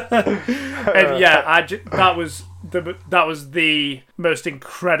 And yeah, that was the most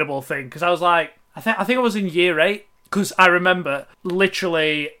incredible thing, because I was like, I think I was in year 8, because I remember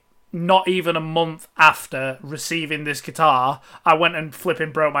literally not even a month after receiving this guitar, I went and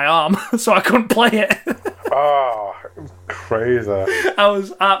flipping broke my arm, so I couldn't play it. Oh, crazy. I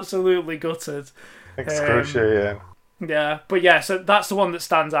was absolutely gutted. Excruciating. Yeah, but yeah, so that's the one that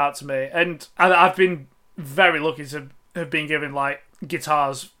stands out to me. And I've been very lucky to have been given, like,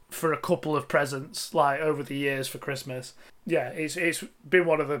 guitars for a couple of presents, like, over the years for Christmas. Yeah, it's been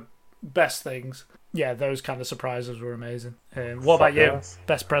one of the best things. Yeah, those kind of surprises were amazing. What about you?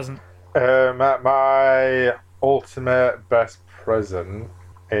 Best present? My ultimate best present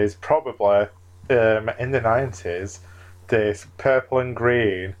is probably in the 90s, this purple and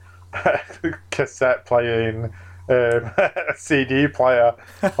green cassette playing CD player,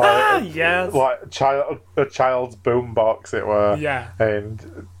 yes, like a child's boombox. It were, yeah,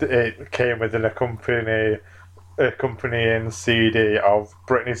 and it came with an accompanying CD of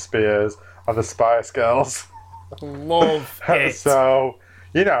Britney Spears and the Spice Girls. Love it. So,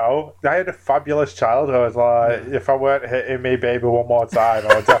 you know, I had a fabulous childhood. Like, if I weren't hitting me, baby, one more time,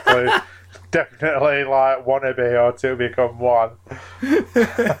 I would definitely like wannabe or to become one.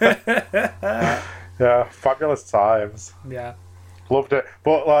 Yeah, fabulous times. Yeah. Loved it.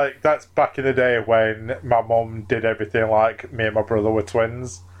 But, like, that's back in the day when my mum did everything like me and my brother were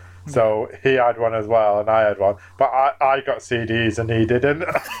twins. So he had one as well, and I had one. But I got CDs and he didn't.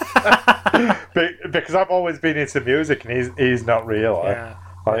 Because I've always been into music and he's not really. Yeah.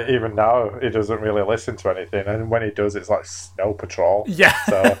 Like, even now, he doesn't really listen to anything. And when he does, it's like Snow Patrol. Yeah.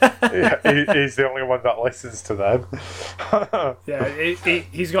 So he's the only one that listens to them. Yeah,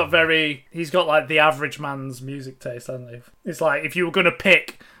 he's got like the average man's music taste, hasn't he? It's like, if you were going to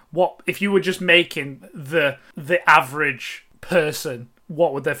pick if you were just making the average person,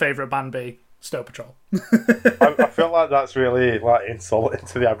 what would their favourite band be? Snow Patrol. I feel like that's really like insulting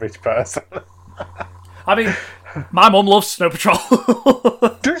to the average person. I mean, my mum loves Snow Patrol.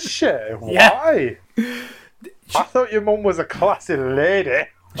 Does she? Yeah. Why? I thought your mum was a classy lady.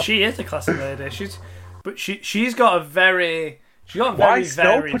 She is a classy lady. She's got a very Why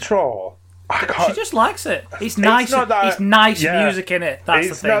Snow Patrol? She just likes it. It's nice. It's nice music in it. That's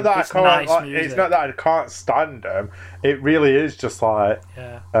the thing. It's nice music. It's not that I can't stand them. It really is just like,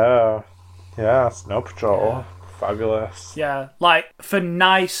 Snow Patrol, Yeah. Fabulous. Yeah, like for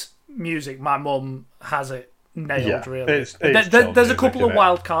nice music, my mum has it nailed. Yeah, really, it's there's a couple of music,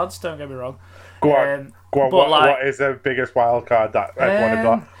 wild cards. Don't get me wrong. Go on. What is the biggest wild card that everyone would be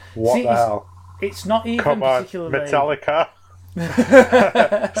like, what the hell? It's not even Come on, particularly Metallica.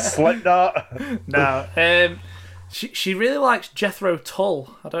 Slipknot. No, she really likes Jethro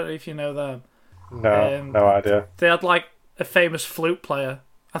Tull. I don't know if you know them. No, no idea. They had like a famous flute player.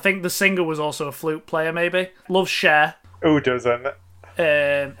 I think the singer was also a flute player. Maybe loves Cher. Who doesn't?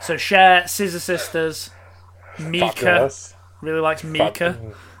 So Cher, Scissor Sisters, Mika. Fabulous. Really likes Mika.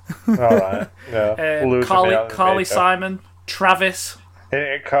 All right. Yeah. Carly Simon, Travis.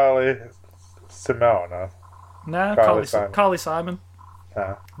 Ain't Carly Simone? No, Carly Simon.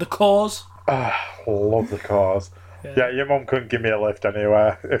 Yeah. The Cause. Love The Cause. Yeah, your mum couldn't give me a lift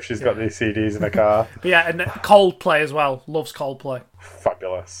anywhere if she's got these CDs in a car. But yeah, and Coldplay as well. Loves Coldplay.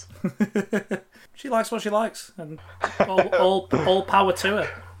 Fabulous. She likes what she likes, and all power to her.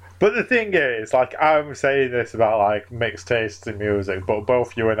 But the thing is, like, I'm saying this about like mixed tastes in music, but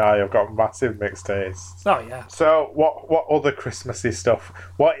both you and I have got massive mixed tastes. Oh yeah. So what other Christmassy stuff?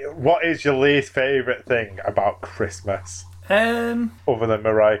 What is your least favourite thing about Christmas? Other than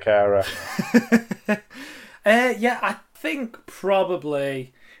Mariah Carey. Yeah, I think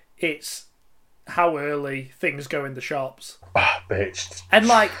probably it's how early things go in the shops. Bitch. And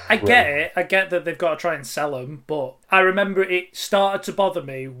like, I get it. I get that they've got to try and sell them, but I remember it started to bother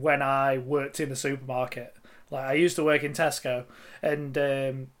me when I worked in a supermarket. Like, I used to work in Tesco,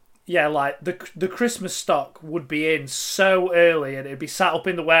 and like the Christmas stock would be in so early, and it'd be sat up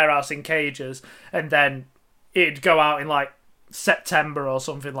in the warehouse in cages, and then it'd go out in like September or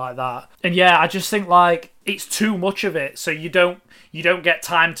something like that. And yeah, I just think like it's too much of it, so you don't get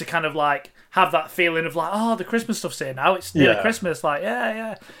time to kind of like have that feeling of like, oh, the Christmas stuff's here now, it's nearly Christmas, like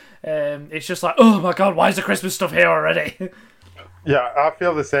it's just like, oh my god, why is the Christmas stuff here already? Yeah, I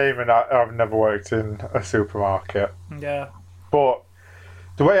feel the same, and I've never worked in a supermarket. Yeah, but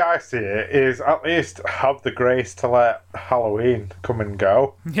the way I see it is at least have the grace to let Halloween come and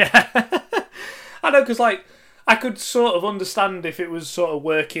go. Yeah. I know, because like I could sort of understand if it was sort of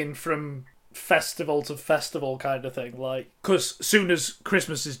working from festival to festival kind of thing, like, because soon as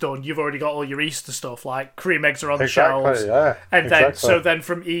Christmas is done, you've already got all your Easter stuff, like cream eggs are on the shelves, and then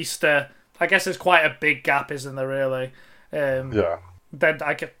from Easter, I guess there's quite a big gap, isn't there, really? Then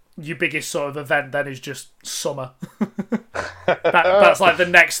I get your biggest sort of event then is just summer. That's like the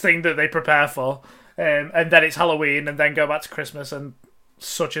next thing that they prepare for, and then it's Halloween, and then go back to Christmas, and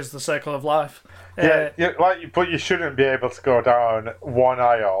such is the circle of life. But you shouldn't be able to go down one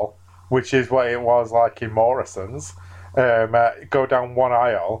aisle, which is what it was like in Morrison's. Go down one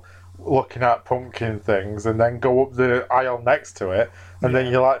aisle, looking at pumpkin things, and then go up the aisle next to it, and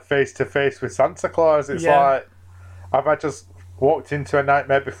then you're like face to face with Santa Claus. It's like, have I just walked into a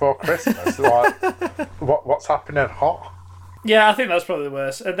Nightmare Before Christmas? Like, what's happening? Yeah, I think that's probably the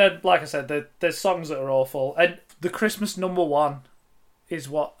worst. And then, like I said, there's songs that are awful. And the Christmas number one is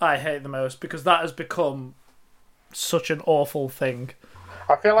what I hate the most, because that has become such an awful thing.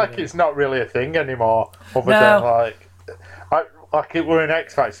 I feel like it's not really a thing anymore, other than like it were an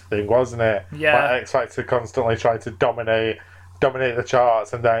X Factor thing, wasn't it? Yeah. Like X Factor constantly tried to dominate the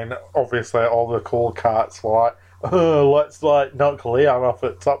charts, and then obviously all the cool cats were like, oh, let's like knock Liam off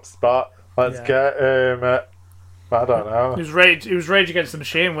at top spot. Let's get I don't know. It was Rage Against the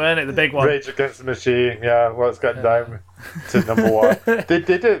Machine, weren't it? The big one. Rage Against the Machine. Yeah, let's get down to number one. They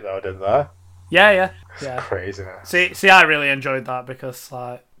did it though, didn't they? Yeah. Craziness. See, I really enjoyed that because,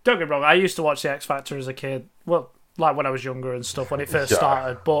 like, don't get me wrong, I used to watch the X Factor as a kid. Well, like when I was younger and stuff, when it first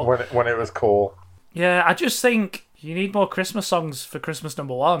started. But when it was cool. Yeah, I just think you need more Christmas songs for Christmas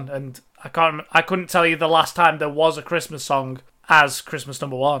number one, and I couldn't tell you the last time there was a Christmas song as Christmas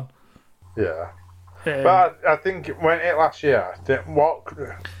number one. Yeah. But I think when it last year, were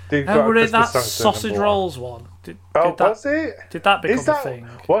it that sausage rolls one? Was it? Did that become a thing?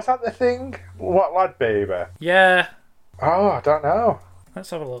 Was that the thing? What Lad Baby? Yeah. Oh, I don't know.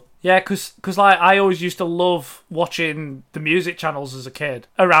 Let's have a look. Yeah, because like I always used to love watching the music channels as a kid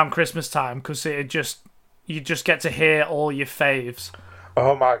around Christmas time, because you just get to hear all your faves.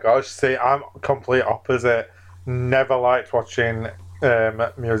 Oh my gosh! See, I'm complete opposite. Never liked watching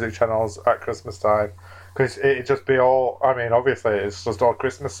music channels at Christmas time, because it'd just be all, I mean, obviously it's just all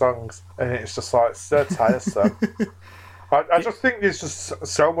Christmas songs, and it's just like so tiresome. I just think there's just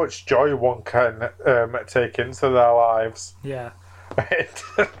so much joy one can take into their lives. Yeah. By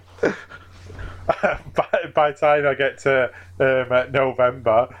the time I get to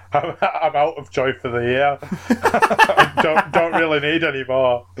November, I'm out of joy for the year. I don't really need any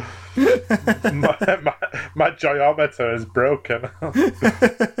more. My joyometer is broken,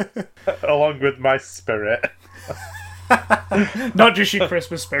 along with my spirit. Not just your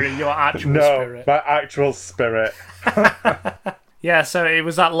Christmas spirit, your actual spirit. My actual spirit. Yeah, so it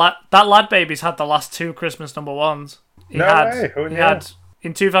was that Lad Babies had the last two Christmas number ones. He had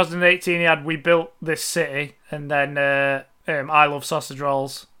in 2018 he had We Built This City, and then I Love Sausage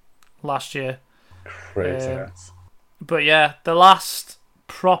Rolls last year. Craziness. But yeah, the last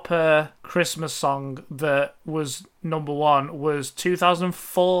proper Christmas song that was number one was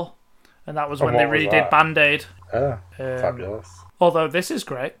 2004, and that was when they redid Band-Aid. Oh, fabulous. Although this is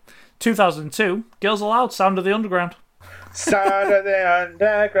great. 2002, Girls Aloud, Sound of the Underground. Sound of the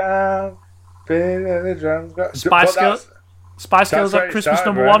Underground. The drums go. Spice Girls at Christmas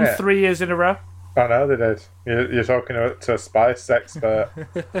number one 3 years in a row. I know they did. You're talking to a Spice expert.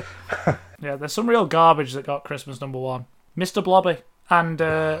 Yeah, there's some real garbage that got Christmas number one. Mr. Blobby and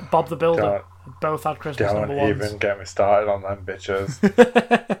Bob the Builder both had Christmas number ones. Don't even get me started on them bitches.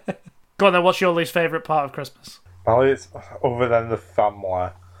 Go on then, what's your least favourite part of Christmas? Well, it's other than the family.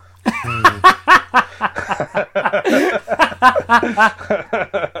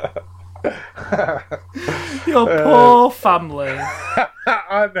 Your poor family.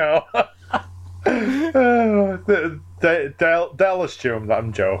 I know. They'll assume that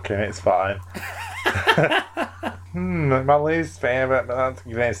I'm joking. It's fine. My least favourite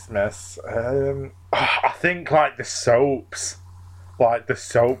Christmas. I think like the soaps. Like the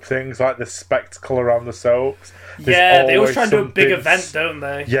soap things, like the spectacle around the soaps. Yeah, they always try and do a big event, don't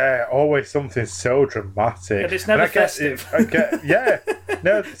they? Yeah, always something so dramatic. And it's never festive.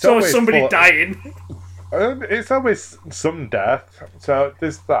 It's always somebody dying. It's always some death. So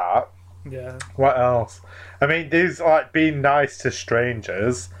there's that. Yeah. What else? I mean, there's like being nice to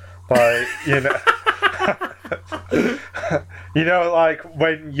strangers. Like, you know, like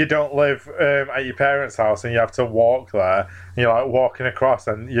when you don't live at your parents' house and you have to walk there, and you're like walking across,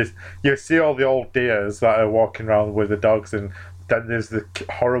 and you see all the old deers that are walking around with the dogs, and then there's the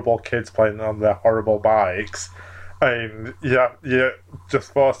horrible kids playing on their horrible bikes, and you're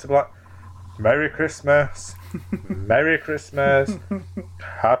just forced to be like, Merry Christmas, Merry Christmas,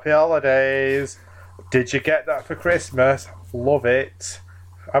 Happy Holidays. Did you get that for Christmas? Love it.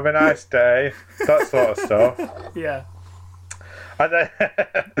 Have a nice day. That sort of stuff. Yeah. And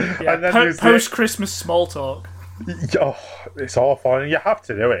then post-Christmas small talk. Oh, it's awful. And you have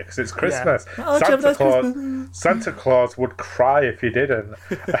to do it because it's Christmas. Yeah. Santa Claus would cry if you didn't.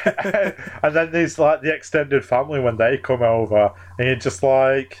 And then there's like the extended family when they come over, and you're just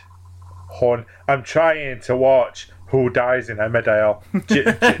like, hon, I'm trying to watch Who Dies in Emmerdale. Do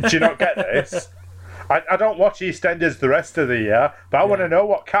you not get this? I don't watch EastEnders the rest of the year, but I want to know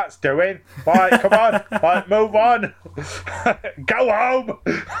what Kat's doing. Like, come on, like, move on, go home.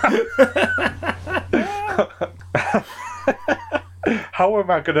 How am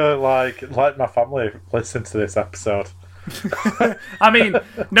I gonna like let my family listen to this episode? I mean,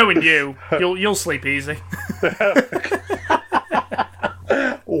 knowing you'll sleep easy.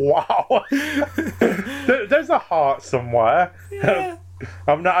 Wow. There's a heart somewhere. Yeah.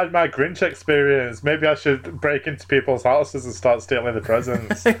 I've not had my Grinch experience. Maybe I should break into people's houses and start stealing the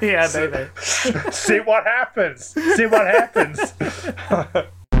presents. Yeah, maybe. See what happens. See what happens.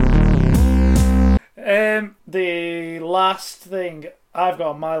 The last thing I've got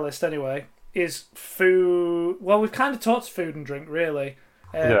on my list anyway is food. Well, we've kind of talked food and drink, really.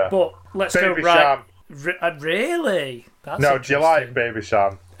 Yeah. But let's Baby go right. Sham. Really? That's No, do you like Baby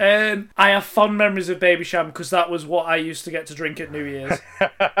Sham? I have fond memories of Baby Sham because that was what I used to get to drink at New Year's.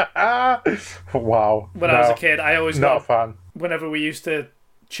 Wow. When I was a kid, I always not a fan. Whenever we used to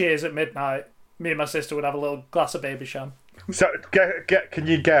cheers at midnight, me and my sister would have a little glass of Baby Sham. So, can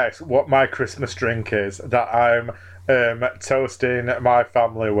you guess what my Christmas drink is that I'm toasting my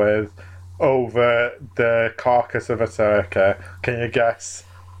family with over the carcass of a turkey? Can you guess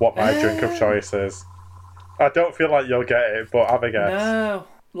what my drink of choice is? I don't feel like you'll get it, but have a guess. No.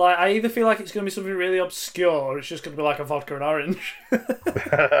 Like, I either feel like it's going to be something really obscure or it's just going to be like a vodka and orange.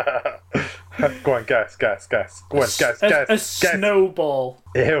 Go on, guess. Go on, guess. A snowball.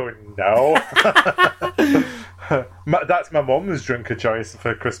 Ew, no. That's my mum's drink of choice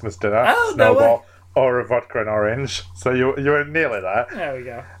for Christmas dinner. Oh, Snowball no way. or a vodka and orange. So you were nearly there. There we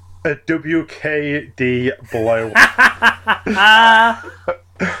go. A WKD Blue.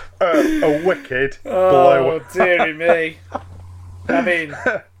 A wicked Blue. Oh, dearie me. I mean,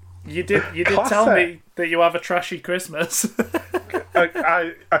 you did tell me that you have a trashy Christmas.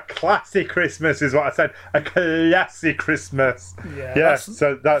 A classy Christmas is what I said. A classy Christmas. Yeah.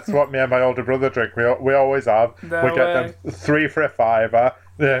 So that's what me and my older brother drink. We always have. No we get them 3 for $5.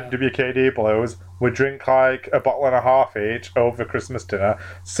 The WKD Blues. We drink like a bottle and a half each over Christmas dinner.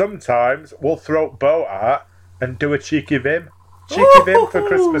 Sometimes we'll throw Boat at and do a cheeky Vim. Cheeky Vim for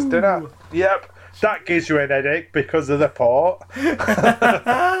Christmas dinner. Yep. That gives you an headache because of the port.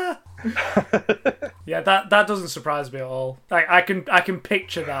 Yeah, that doesn't surprise me at all. Like, I can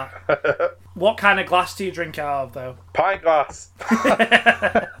picture that. What kind of glass do you drink out of, though? Pint glass.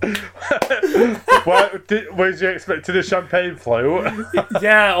 Was you expecting a champagne flute?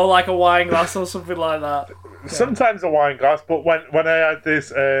 Yeah, or like a wine glass or something like that. Yeah. Sometimes a wine glass, but when I had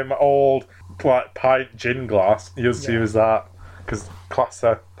this old like pint gin glass, you used to use that because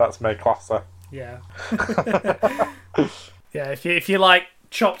classer. That's my classer. Yeah. Yeah, if you like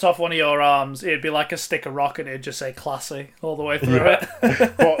chopped off one of your arms, it'd be like a stick of rock and it'd just say classy all the way through it.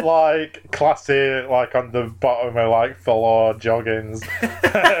 But like classy, like on the bottom of like full-on joggings,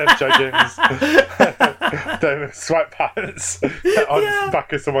 the sweatpants on the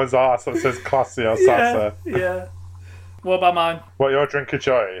back of someone's arse that says classy or sassy. Yeah. What about mine? What, your drink of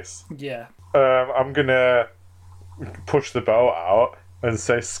choice? Yeah. I'm gonna push the boat out and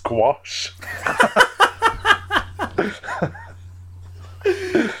say squash.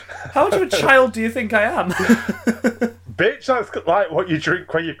 How much of a child do you think I am? Bitch, that's like what you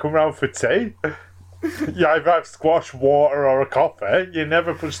drink when you come round for tea. You either have squash, water, or a coffee. You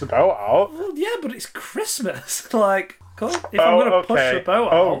never push the boat out. Well, yeah, but it's Christmas. Like, if I'm going to push the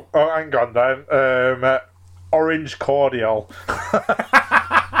boat out... Oh, hang on then. Orange cordial.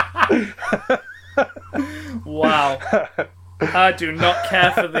 Wow. I do not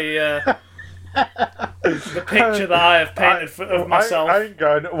care for the picture that I have painted of myself. Hang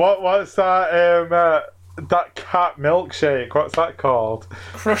on. What's that? That cat milkshake. What's that called?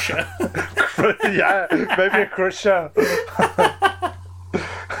 Crusher. Yeah, maybe a crusher.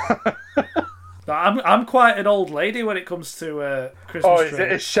 I'm quite an old lady when it comes to Christmas. Oh, is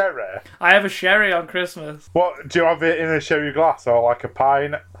it a sherry? I have a sherry on Christmas. What, do you have it in a sherry glass or like a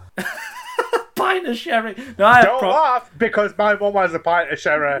pint? Pint of sherry. No, I don't laugh because my mum has a pint of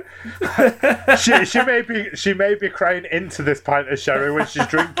sherry. she may be crying into this pint of sherry when she's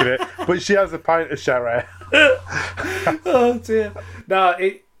drinking it, but she has a pint of sherry. Oh dear. No,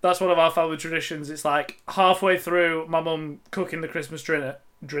 that's one of our family traditions. It's like halfway through my mum cooking the Christmas dinner,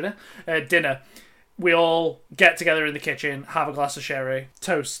 we all get together in the kitchen, have a glass of sherry,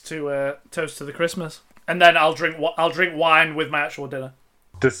 toast to the Christmas, and then I'll drink wine with my actual dinner.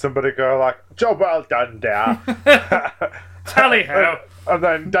 Does somebody go like, "Job well done, dear"? Tally ho! And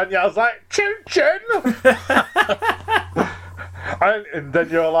then Danielle's like, "Chin chin," and then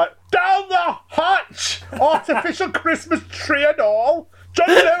you're like, "Down the hatch, artificial Christmas tree and all." John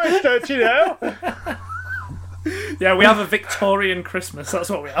Lewis, don't you know? Yeah, we have a Victorian Christmas.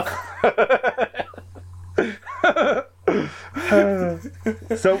 That's what we have.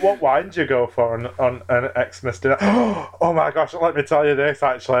 So what wine do you go for on an Xmas dinner? Oh my gosh, let me tell you this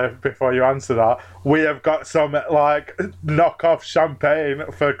actually before you answer that. We have got some like knockoff champagne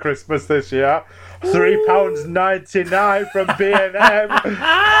for Christmas this year. £3.99 from B&M.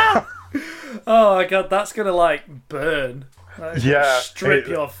 Oh my god, that's gonna like burn. Yeah, strip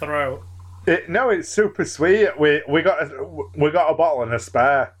your throat. No, it's super sweet. We got a bottle and a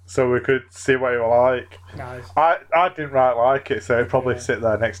spare, so we could see what it was like. Nice. I didn't right like it, so it'd probably sit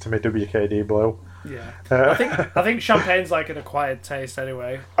there next to me WKD Blue. Yeah, I think champagne's like an acquired taste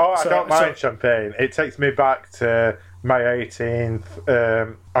anyway. Oh, I don't mind champagne. It takes me back to my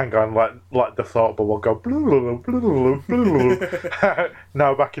 18th. Hang on, let the thought bubble go.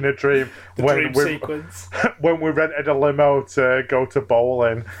 Now back in a dream. Dream sequence. When we rented a limo to go to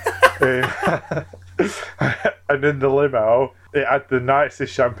bowling. And in the limo, it had the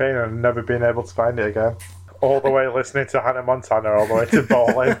nicest champagne, and I've never been able to find it again. All the way listening to Hannah Montana, all the way to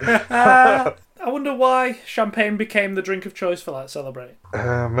bowling. I wonder why champagne became the drink of choice for that celebrating.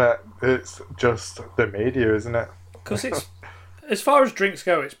 It's just the media, isn't it? Because it's, as far as drinks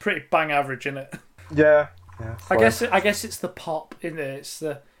go, it's pretty bang average, isn't it? Yeah. I guess it's the pop in it. It's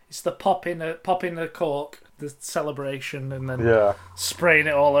the pop in the cork, the celebration, and then spraying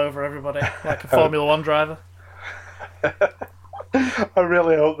it all over everybody like a Formula One driver. I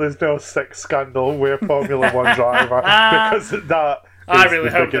really hope there's no sex scandal with a Formula One driver because that I is really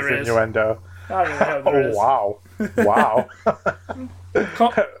the hope biggest there is. innuendo. I really hope there is. Wow.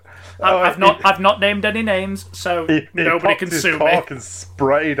 I've not named any names, so nobody can sue me. He popped his cork and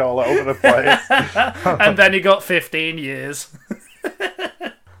sprayed all over the place. And then he got 15 years.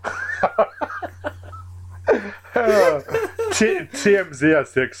 TMZ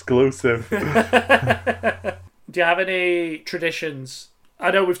has the exclusive. Do you have any traditions?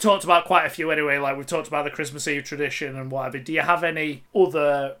 I know we've talked about quite a few anyway, like we've talked about the Christmas Eve tradition and whatever. Do you have any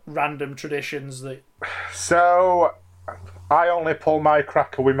other random traditions that... So, I only pull my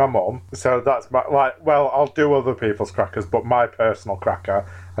cracker with my mum, so that's my, I'll do other people's crackers, but my personal cracker,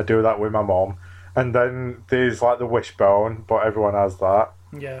 I do that with my mum. And then there's like the wishbone, but everyone has that.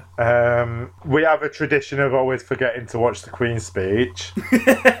 Yeah. We have a tradition of always forgetting to watch the Queen's speech.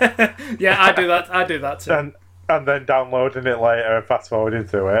 Yeah, I do that too. And then downloading it later and fast forwarding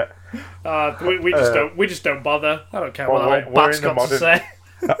through it. We just don't bother. I don't care what that old bat's got to say.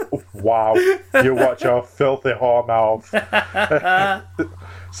 Wow, you watch your filthy whore mouth.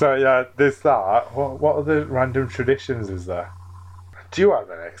 So yeah, there's that. What other random traditions is there? Do you have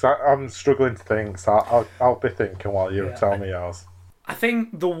any? Because I'm struggling to think. So I'll be thinking while you tell me yours. I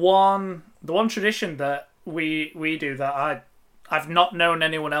think the one tradition that we do that I've not known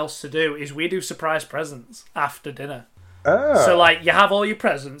anyone else to do is we do surprise presents after dinner. Oh. So like you have all your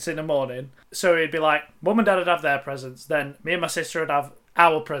presents in the morning. So it'd be like mum and dad would have their presents, then me and my sister would have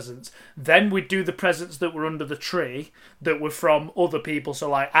our presents. Then we'd do the presents that were under the tree that were from other people. So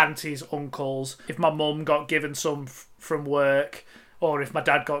like aunties, uncles. If my mum got given some from work, or if my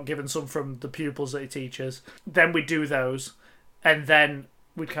dad got given some from the pupils that he teaches, then we'd do those. And then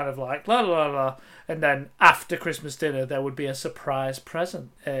we'd kind of like, la la la, and then after Christmas dinner, there would be a surprise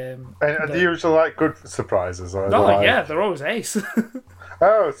present. And are they usually like good surprises? Or yeah, they're always ace.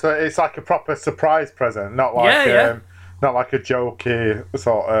 Oh, so it's like a proper surprise present, not like not like a jokey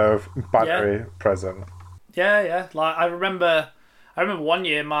sort of battery present. Yeah. Like I remember one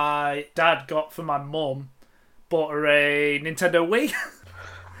year my dad got for my mum, bought her a Nintendo Wii.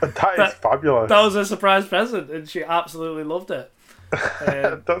 That is fabulous. That was a surprise present, and she absolutely loved it.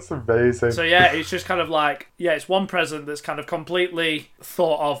 That's amazing. So yeah, it's just kind of like, it's one present that's kind of completely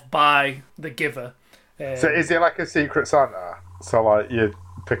thought of by the giver. So is it like a Secret Santa? So like you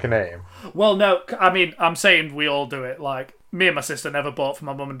pick a name? Well, no, I mean, I'm saying we all do it. Like, me and my sister never bought for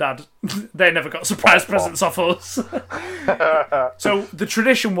my mum and dad. They never got surprise presents off us. So the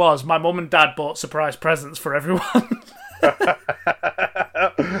tradition was my mum and dad bought surprise presents for everyone.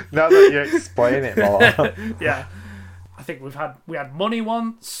 Now that you explain it more. Yeah. I think we had money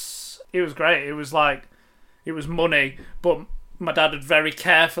once. It was great. It was money, but my dad had very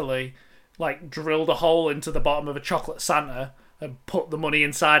carefully like drilled a hole into the bottom of a chocolate Santa and put the money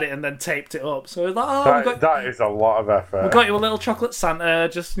inside it and then taped it up. So it was like, that is a lot of effort. We got you a little chocolate Santa,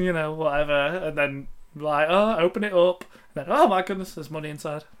 just whatever, and then like open it up, and then oh my goodness, there's money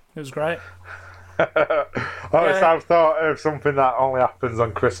inside. It was great. So I've thought of something that only happens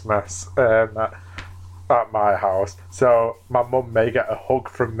on Christmas. At my house, so my mum may get a hug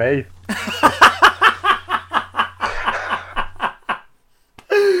from me.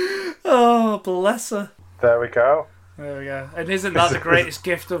 Oh, bless her. There we go. And isn't that the greatest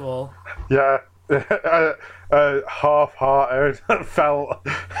gift of all? Yeah, half-hearted felt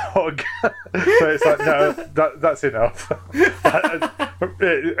hug. So it's like, no, that's enough.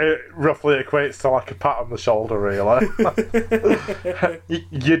 It roughly equates to like a pat on the shoulder, really.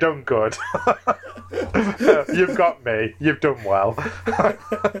 You done good. You've got me. You've done well.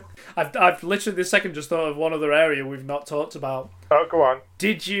 I've literally this second just thought of one other area we've not talked about. Oh, go on.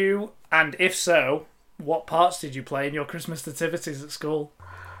 Did you, and if so, what parts did you play in your Christmas nativities at school?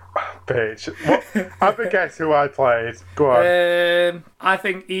 Bitch. Have a guess who I played. Go on. I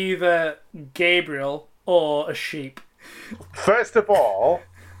think either Gabriel or a sheep. First of all,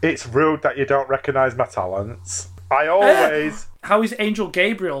 it's rude that you don't recognise my talents. I always... How is Angel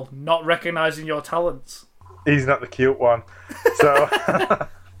Gabriel not recognising your talents? He's not the cute one. So...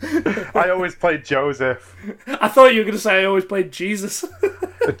 I always played Joseph. I thought you were going to say I always played Jesus.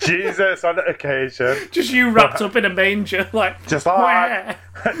 Jesus on occasion. Just you wrapped up in a manger, like... Just like...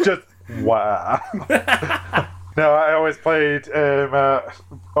 Just... Wow. No, I always played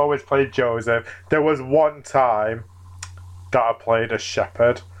Joseph. There was one time that I played a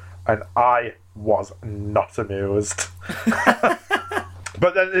shepherd, and I was not amused.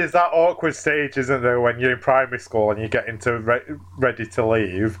 But then there's that awkward stage, isn't there, when you're in primary school and you get into ready to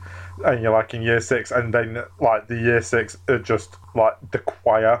leave, and you're like in year 6, and then like the year 6 are just like the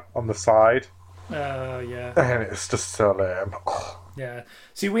choir on the side. Oh yeah. And it's just so lame. Yeah.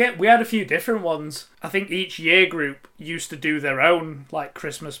 See, we had a few different ones. I think each year group used to do their own like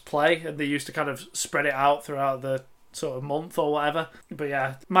Christmas play, and they used to kind of spread it out throughout the sort of month or whatever. But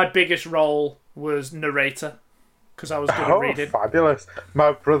yeah, my biggest role was narrator. Because I was good at reading. Fabulous.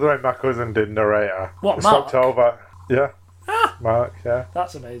 My brother and my cousin did narrator. What, Mark? Swapped over. Yeah. Mark, yeah.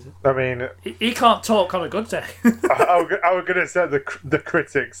 That's amazing. I mean... He can't talk on a good day. I was going to say the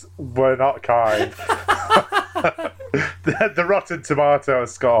critics were not kind. The Rotten Tomato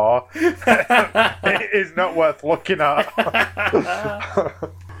score is not worth looking at.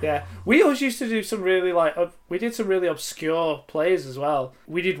 Yeah, we always used to do some really we did some really obscure plays as well.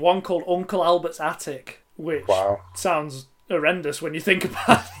 We did one called Uncle Albert's Attic, which sounds horrendous when you think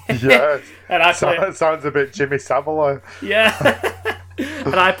about it. Yeah, and I sounds a bit Jimmy Savile. Yeah,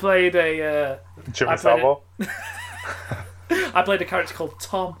 and I played a Jimmy Savile. I played a character called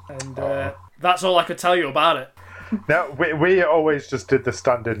Tom, and that's all I could tell you about it. No, we always just did the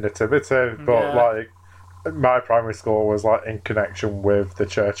standard nativity, but like my primary school was like in connection with the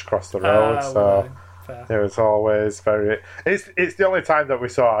church across the road, so. Fair. It was always very... It's the only time that we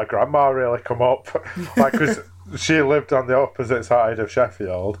saw our grandma really come up. Like, because she lived on the opposite side of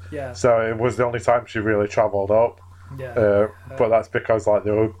Sheffield. Yeah. So it was the only time she really travelled up. Yeah. But that's because, like,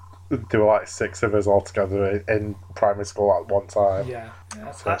 there were like 6 of us all together in primary school at one time. Yeah.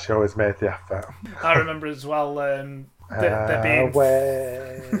 So she always made the effort. I remember as well... there being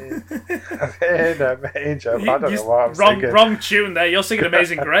in a manger. I don't know what I'm singing. Wrong tune there. You're singing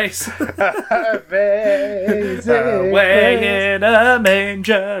Amazing Grace. Amazing Away in a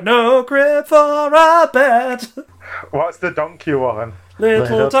manger, no crib for a bed. What's the donkey one?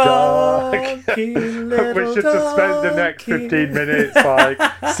 Little donkey, little we should just spend the next 15 minutes like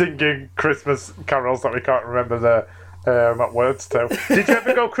singing Christmas carols that we can't remember the words to. Did you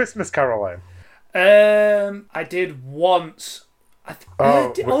ever go Christmas caroling? I did once.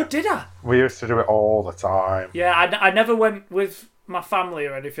 Did I? We used to do it all the time. Yeah, I never went with my family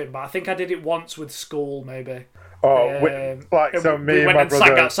or anything, but I think I did it once with school, maybe. Oh, me and my brother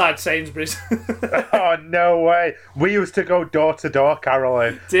sang outside Sainsbury's. Oh, no way. We used to go door to door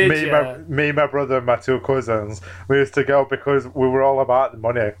caroling. Me, my brother, and my 2 cousins. We used to go because we were all about the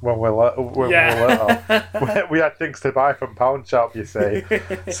money when we were little. We had things to buy from Pound Shop, you see.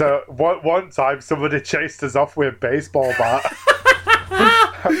 So one time somebody chased us off with a baseball bat.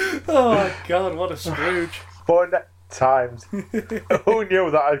 Oh my God, what a Scrooge. Fun times. Who knew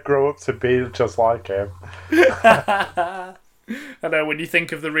that I'd grow up to be just like him? I know, when you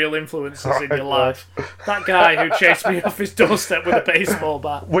think of the real influences in your life. That guy who chased me off his doorstep with a baseball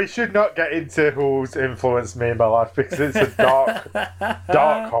bat. We should not get into who's influenced me in my life because it's a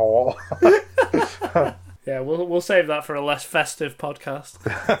dark hole. Yeah, we'll save that for a less festive podcast.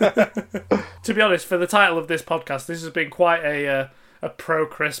 To be honest, for the title of this podcast, this has been quite a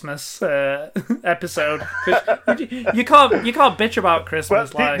pro-Christmas episode. You can't bitch about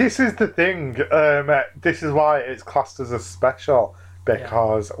Christmas. Well, this is the thing. This is why it's classed as a special,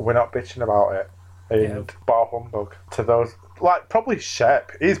 because we're not bitching about it. And bar humbug to those, like probably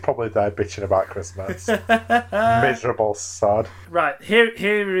Shep. He's probably there bitching about Christmas. Miserable sod. Right,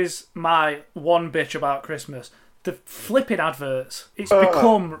 here is my one bitch about Christmas. The flipping adverts. It's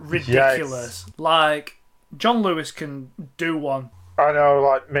become ridiculous. Yes. Like, John Lewis can do one. I know,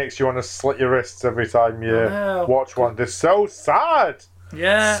 like, makes you want to slit your wrists every time you watch one. They're so sad.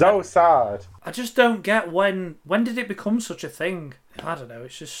 Yeah. So sad. I just don't get when did it become such a thing? I don't know,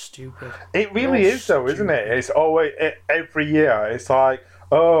 it's just stupid. It really is, though, isn't it? It's always, every year, it's like,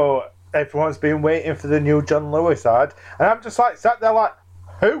 oh, everyone's been waiting for the new John Lewis ad. And I'm just like, sat there like,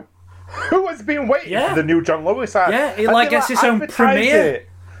 who? Who has been waiting for the new John Lewis ad? Yeah, it like gets its own premiere.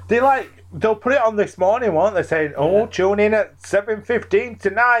 They'll put it on this morning, won't they? Saying, tune in at 7:15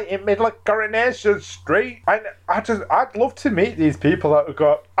 tonight in middle of Coronation Street. And I'd love to meet these people that have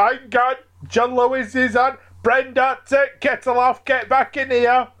got, I'm God, John Lewis is on, Brenda, take kettle off, get back in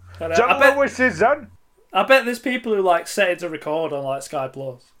here. John Lewis is on. I bet there's people who like set it to record on like Sky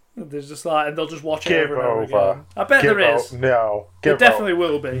Plus. There's just like, and they'll just watch it over and over again. I bet there is. No. There definitely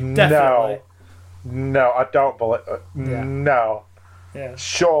will be. Definitely. No, I don't believe it. Yeah. No. Yeah.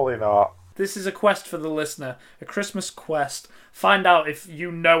 Surely not. This is a quest for the listener. A Christmas quest. Find out if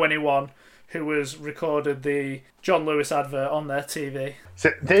you know anyone who has recorded the John Lewis advert on their TV.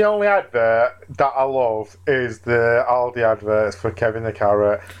 So the only advert that I love is the Aldi adverts for Kevin the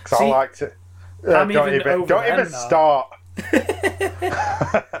Carrot. Because I like to... don't even start.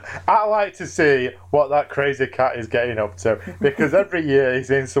 I like to see what that crazy cat is getting up to, because every year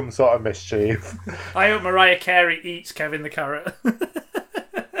he's in some sort of mischief. I hope Mariah Carey eats Kevin the Carrot.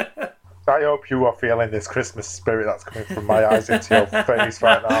 I hope you are feeling this Christmas spirit that's coming from my eyes into your face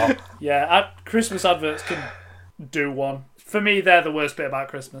right now. Yeah, Christmas adverts can do one. For me, they're the worst bit about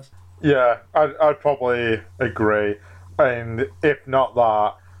Christmas. Yeah, I'd probably agree. And if not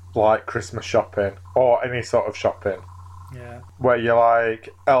that, like Christmas shopping or any sort of shopping. Yeah. Where you're like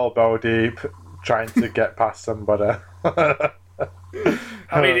elbow deep trying to get past somebody.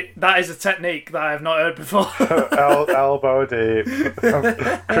 I mean, that is a technique that I have not heard before. Elbow deep.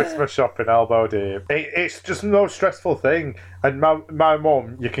 Christmas shopping, elbow deep. It's just no stressful thing. And my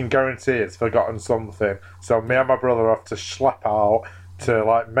mum, you can guarantee it's forgotten something. So me and my brother have to schlep out to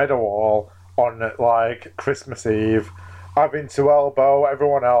like Meadowhall on like Christmas Eve, having to elbow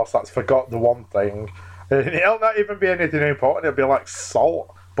everyone else that's forgot the one thing. And it'll not even be anything important. It'll be like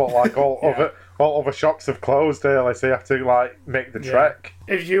salt. But like all other shops have closed early, so you have to like make the trek.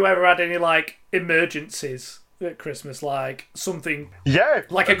 Have you ever had any like emergencies at Christmas, like something? Yeah,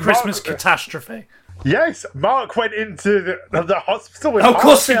 like a Christmas catastrophe. Yes, Mark went into the hospital with of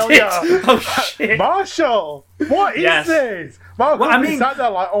course he did. Oh shit, Marshall, what is this? Mark, sat there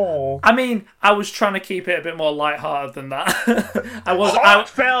like, oh. I mean, I was trying to keep it a bit more lighthearted than that. Heart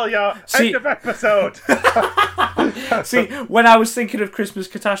failure. End of episode. See, when I was thinking of Christmas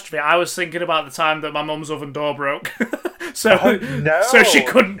catastrophe, I was thinking about the time that my mum's oven door broke, so she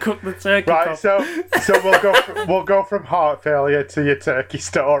couldn't cook the turkey. Right, so we'll go from heart failure to your turkey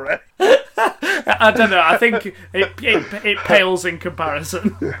story. I don't know. I think it pales in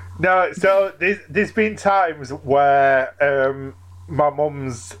comparison. No, so there's been times where my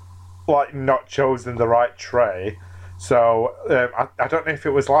mum's like not chosen the right tray. So I don't know if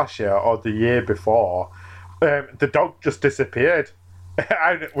it was last year or the year before. The dog just disappeared.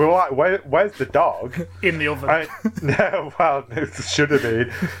 And we were like, where's the dog? In the oven. No, well, it should have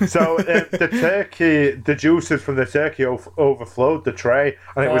been. So the juices from the turkey overflowed the tray,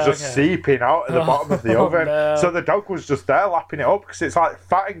 and it was just seeping out at the bottom of the oven. No. So the dog was just there lapping it up, because it's like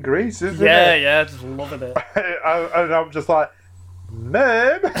fat and grease, isn't it? Yeah, just loving it. And I'm just like,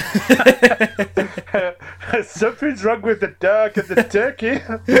 Mum, something's wrong with the dog and the turkey.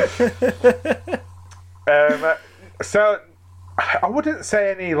 So I wouldn't say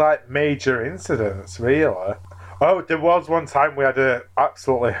any like major incidents, really. Oh, there was one time we had a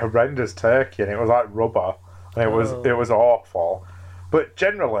absolutely horrendous turkey, and it was like rubber, and it was awful. But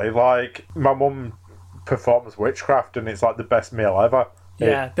generally, like, my mum performs witchcraft, and it's like the best meal ever.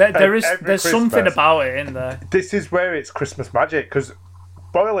 Yeah, there's something about it in there. This is where it's Christmas magic, because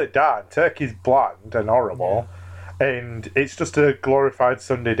boil it down, turkey's bland and horrible, and it's just a glorified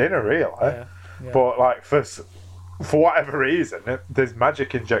Sunday dinner, really. Yeah. But like for whatever reason, there's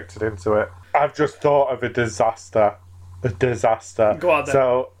magic injected into it. I've just thought of a disaster. Go on then.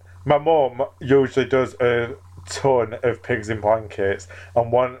 So my mum usually does a ton of pigs in blankets,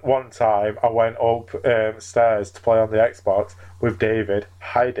 and one time I went up stairs to play on the Xbox with David.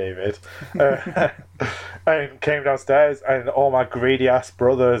 Hi, David. And came downstairs, and all my greedy ass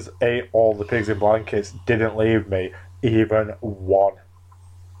brothers ate all the pigs in blankets. Didn't leave me even one.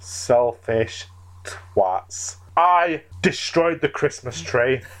 Selfish twats. I destroyed the Christmas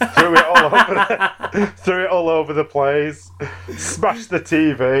tree, threw it all over the place, smashed the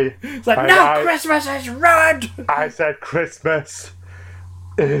TV. It's like, no, Christmas is ruined! I said, Christmas,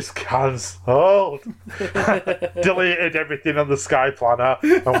 is cancelled. Deleted everything on the Sky Planner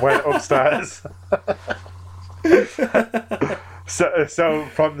and went upstairs. So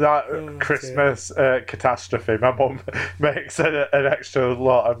from that Christmas catastrophe, my mum makes an extra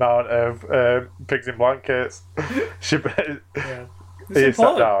lot amount of pigs in blankets. You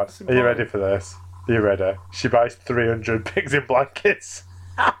sat down. Are you ready for this? Are you ready? She buys 300 pigs in blankets.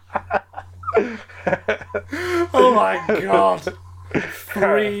 Oh my god.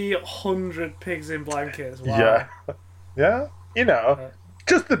 300 pigs in blankets. Wow. Yeah. You know,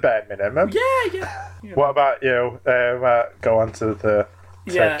 just the bare minimum. Yeah. You know. What about you? Go on to the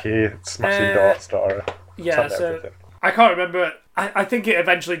turkey smashing door story. Yeah, so everything. I can't remember. I think it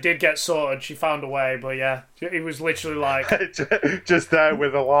eventually did get sorted. She found a way, but yeah, it was literally like just there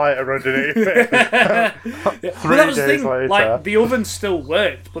with a lighter underneath it. 3 that was the days thing. later, like the oven still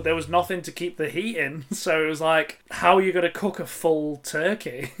worked, but there was nothing to keep the heat in. So it was like, how are you going to cook a full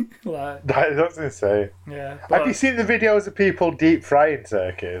turkey? Like that's insane. Yeah. Have you seen the videos of people deep frying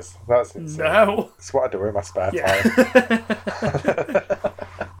turkeys? That's insane. No. That's what I do in my spare time.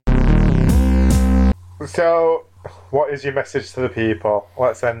 So, what is your message to the people?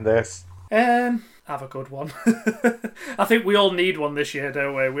 Let's end this. Have a good one. I think we all need one this year,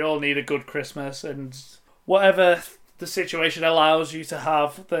 don't we? We all need a good Christmas, and whatever the situation allows you to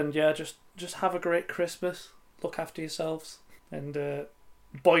have, then yeah, just have a great Christmas. Look after yourselves, and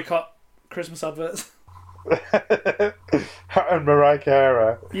boycott Christmas adverts. And Mariah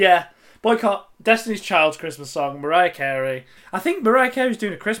Carey. Yeah. Boycott Destiny's Child's Christmas song, Mariah Carey. I think Mariah Carey's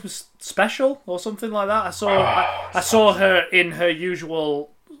doing a Christmas special or something like that. I saw her in her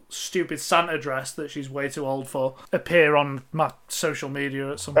usual stupid Santa dress that she's way too old for appear on my social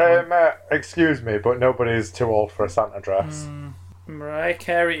media at some point. Excuse me, but nobody's too old for a Santa dress. Mariah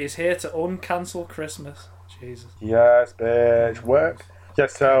Carey is here to uncancel Christmas. Jesus. Yes, bitch. Work. Yeah,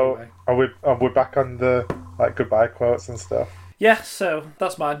 so anyway. Are we back on the goodbye quotes and stuff? Yeah, so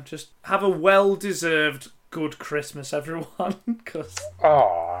that's mine. Just have a well-deserved good Christmas, everyone. Because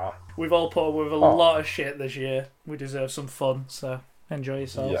we've all put up with a lot of shit this year. We deserve some fun, so enjoy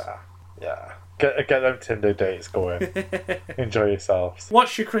yourselves. Yeah. Get them Tinder dates going. Enjoy yourselves.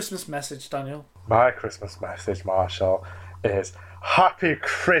 What's your Christmas message, Daniel? My Christmas message, Marshall, is Happy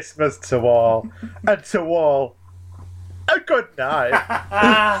Christmas to all, and to all, a good night.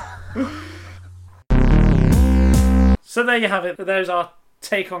 So there you have it. There's our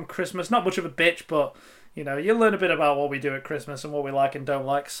take on Christmas. Not much of a bitch, but you know, you'll learn a bit about what we do at Christmas and what we like and don't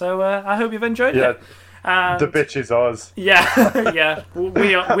like. So I hope you've enjoyed it. And the bitch is us. Yeah.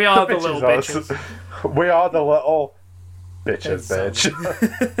 We are the little bitches. We are the little bitches, bitch.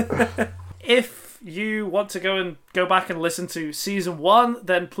 If you want to go back and listen to season 1,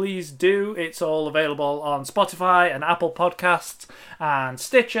 then please do. It's all available on Spotify and Apple Podcasts and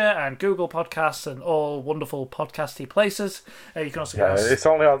Stitcher and Google Podcasts and all wonderful podcasty places. You can also go it's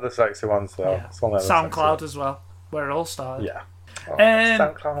only on the sexy ones though. Yeah. It's only on SoundCloud as well, where it all started. Yeah.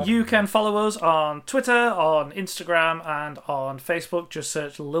 You can follow us on Twitter, on Instagram, and on Facebook. Just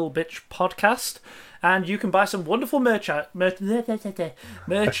search Lil Bitch Podcast. And you can buy some wonderful merchandise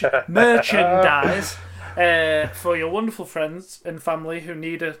for your wonderful friends and family who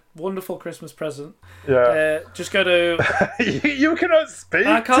need a wonderful Christmas present. Yeah. Just go to... You cannot speak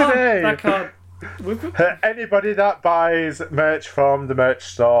today. I can't. Anybody that buys merch from the merch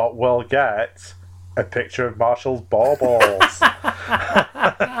store will get a picture of Marshall's baubles.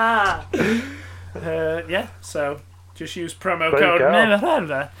 Yeah, so just use promo code...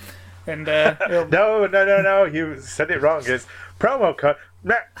 And No, you said it wrong. It's promo code.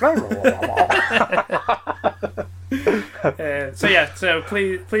 So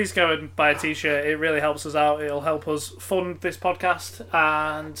please go and buy a t-shirt. It really helps us out. It'll help us fund this podcast.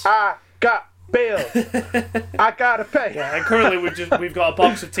 And I got bills. I gotta pay. Yeah, and currently we've got a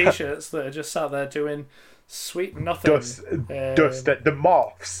box of t-shirts that are just sat there doing sweet nothing. Dust. The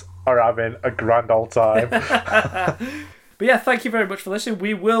moths are having a grand old time. But yeah, thank you very much for listening.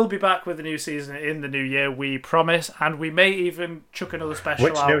 We will be back with a new season in the new year, we promise, and we may even chuck another special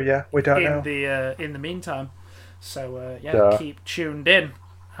out. Which new year? We don't know. In the meantime, so keep tuned in,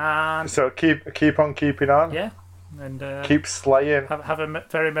 and so keep on keeping on. Yeah, and keep slaying. Have a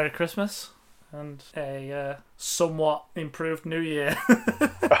very Merry Christmas and a somewhat improved New Year.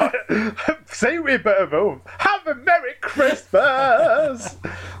 Say we better move. Have a Merry Christmas.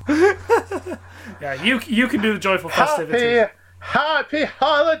 Yeah, you can do the joyful festivities. Happy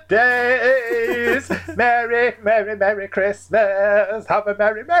holidays. Merry, Merry, Merry Christmas. Have a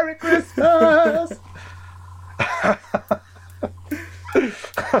Merry, Merry Christmas.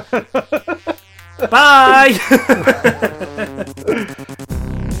 Bye.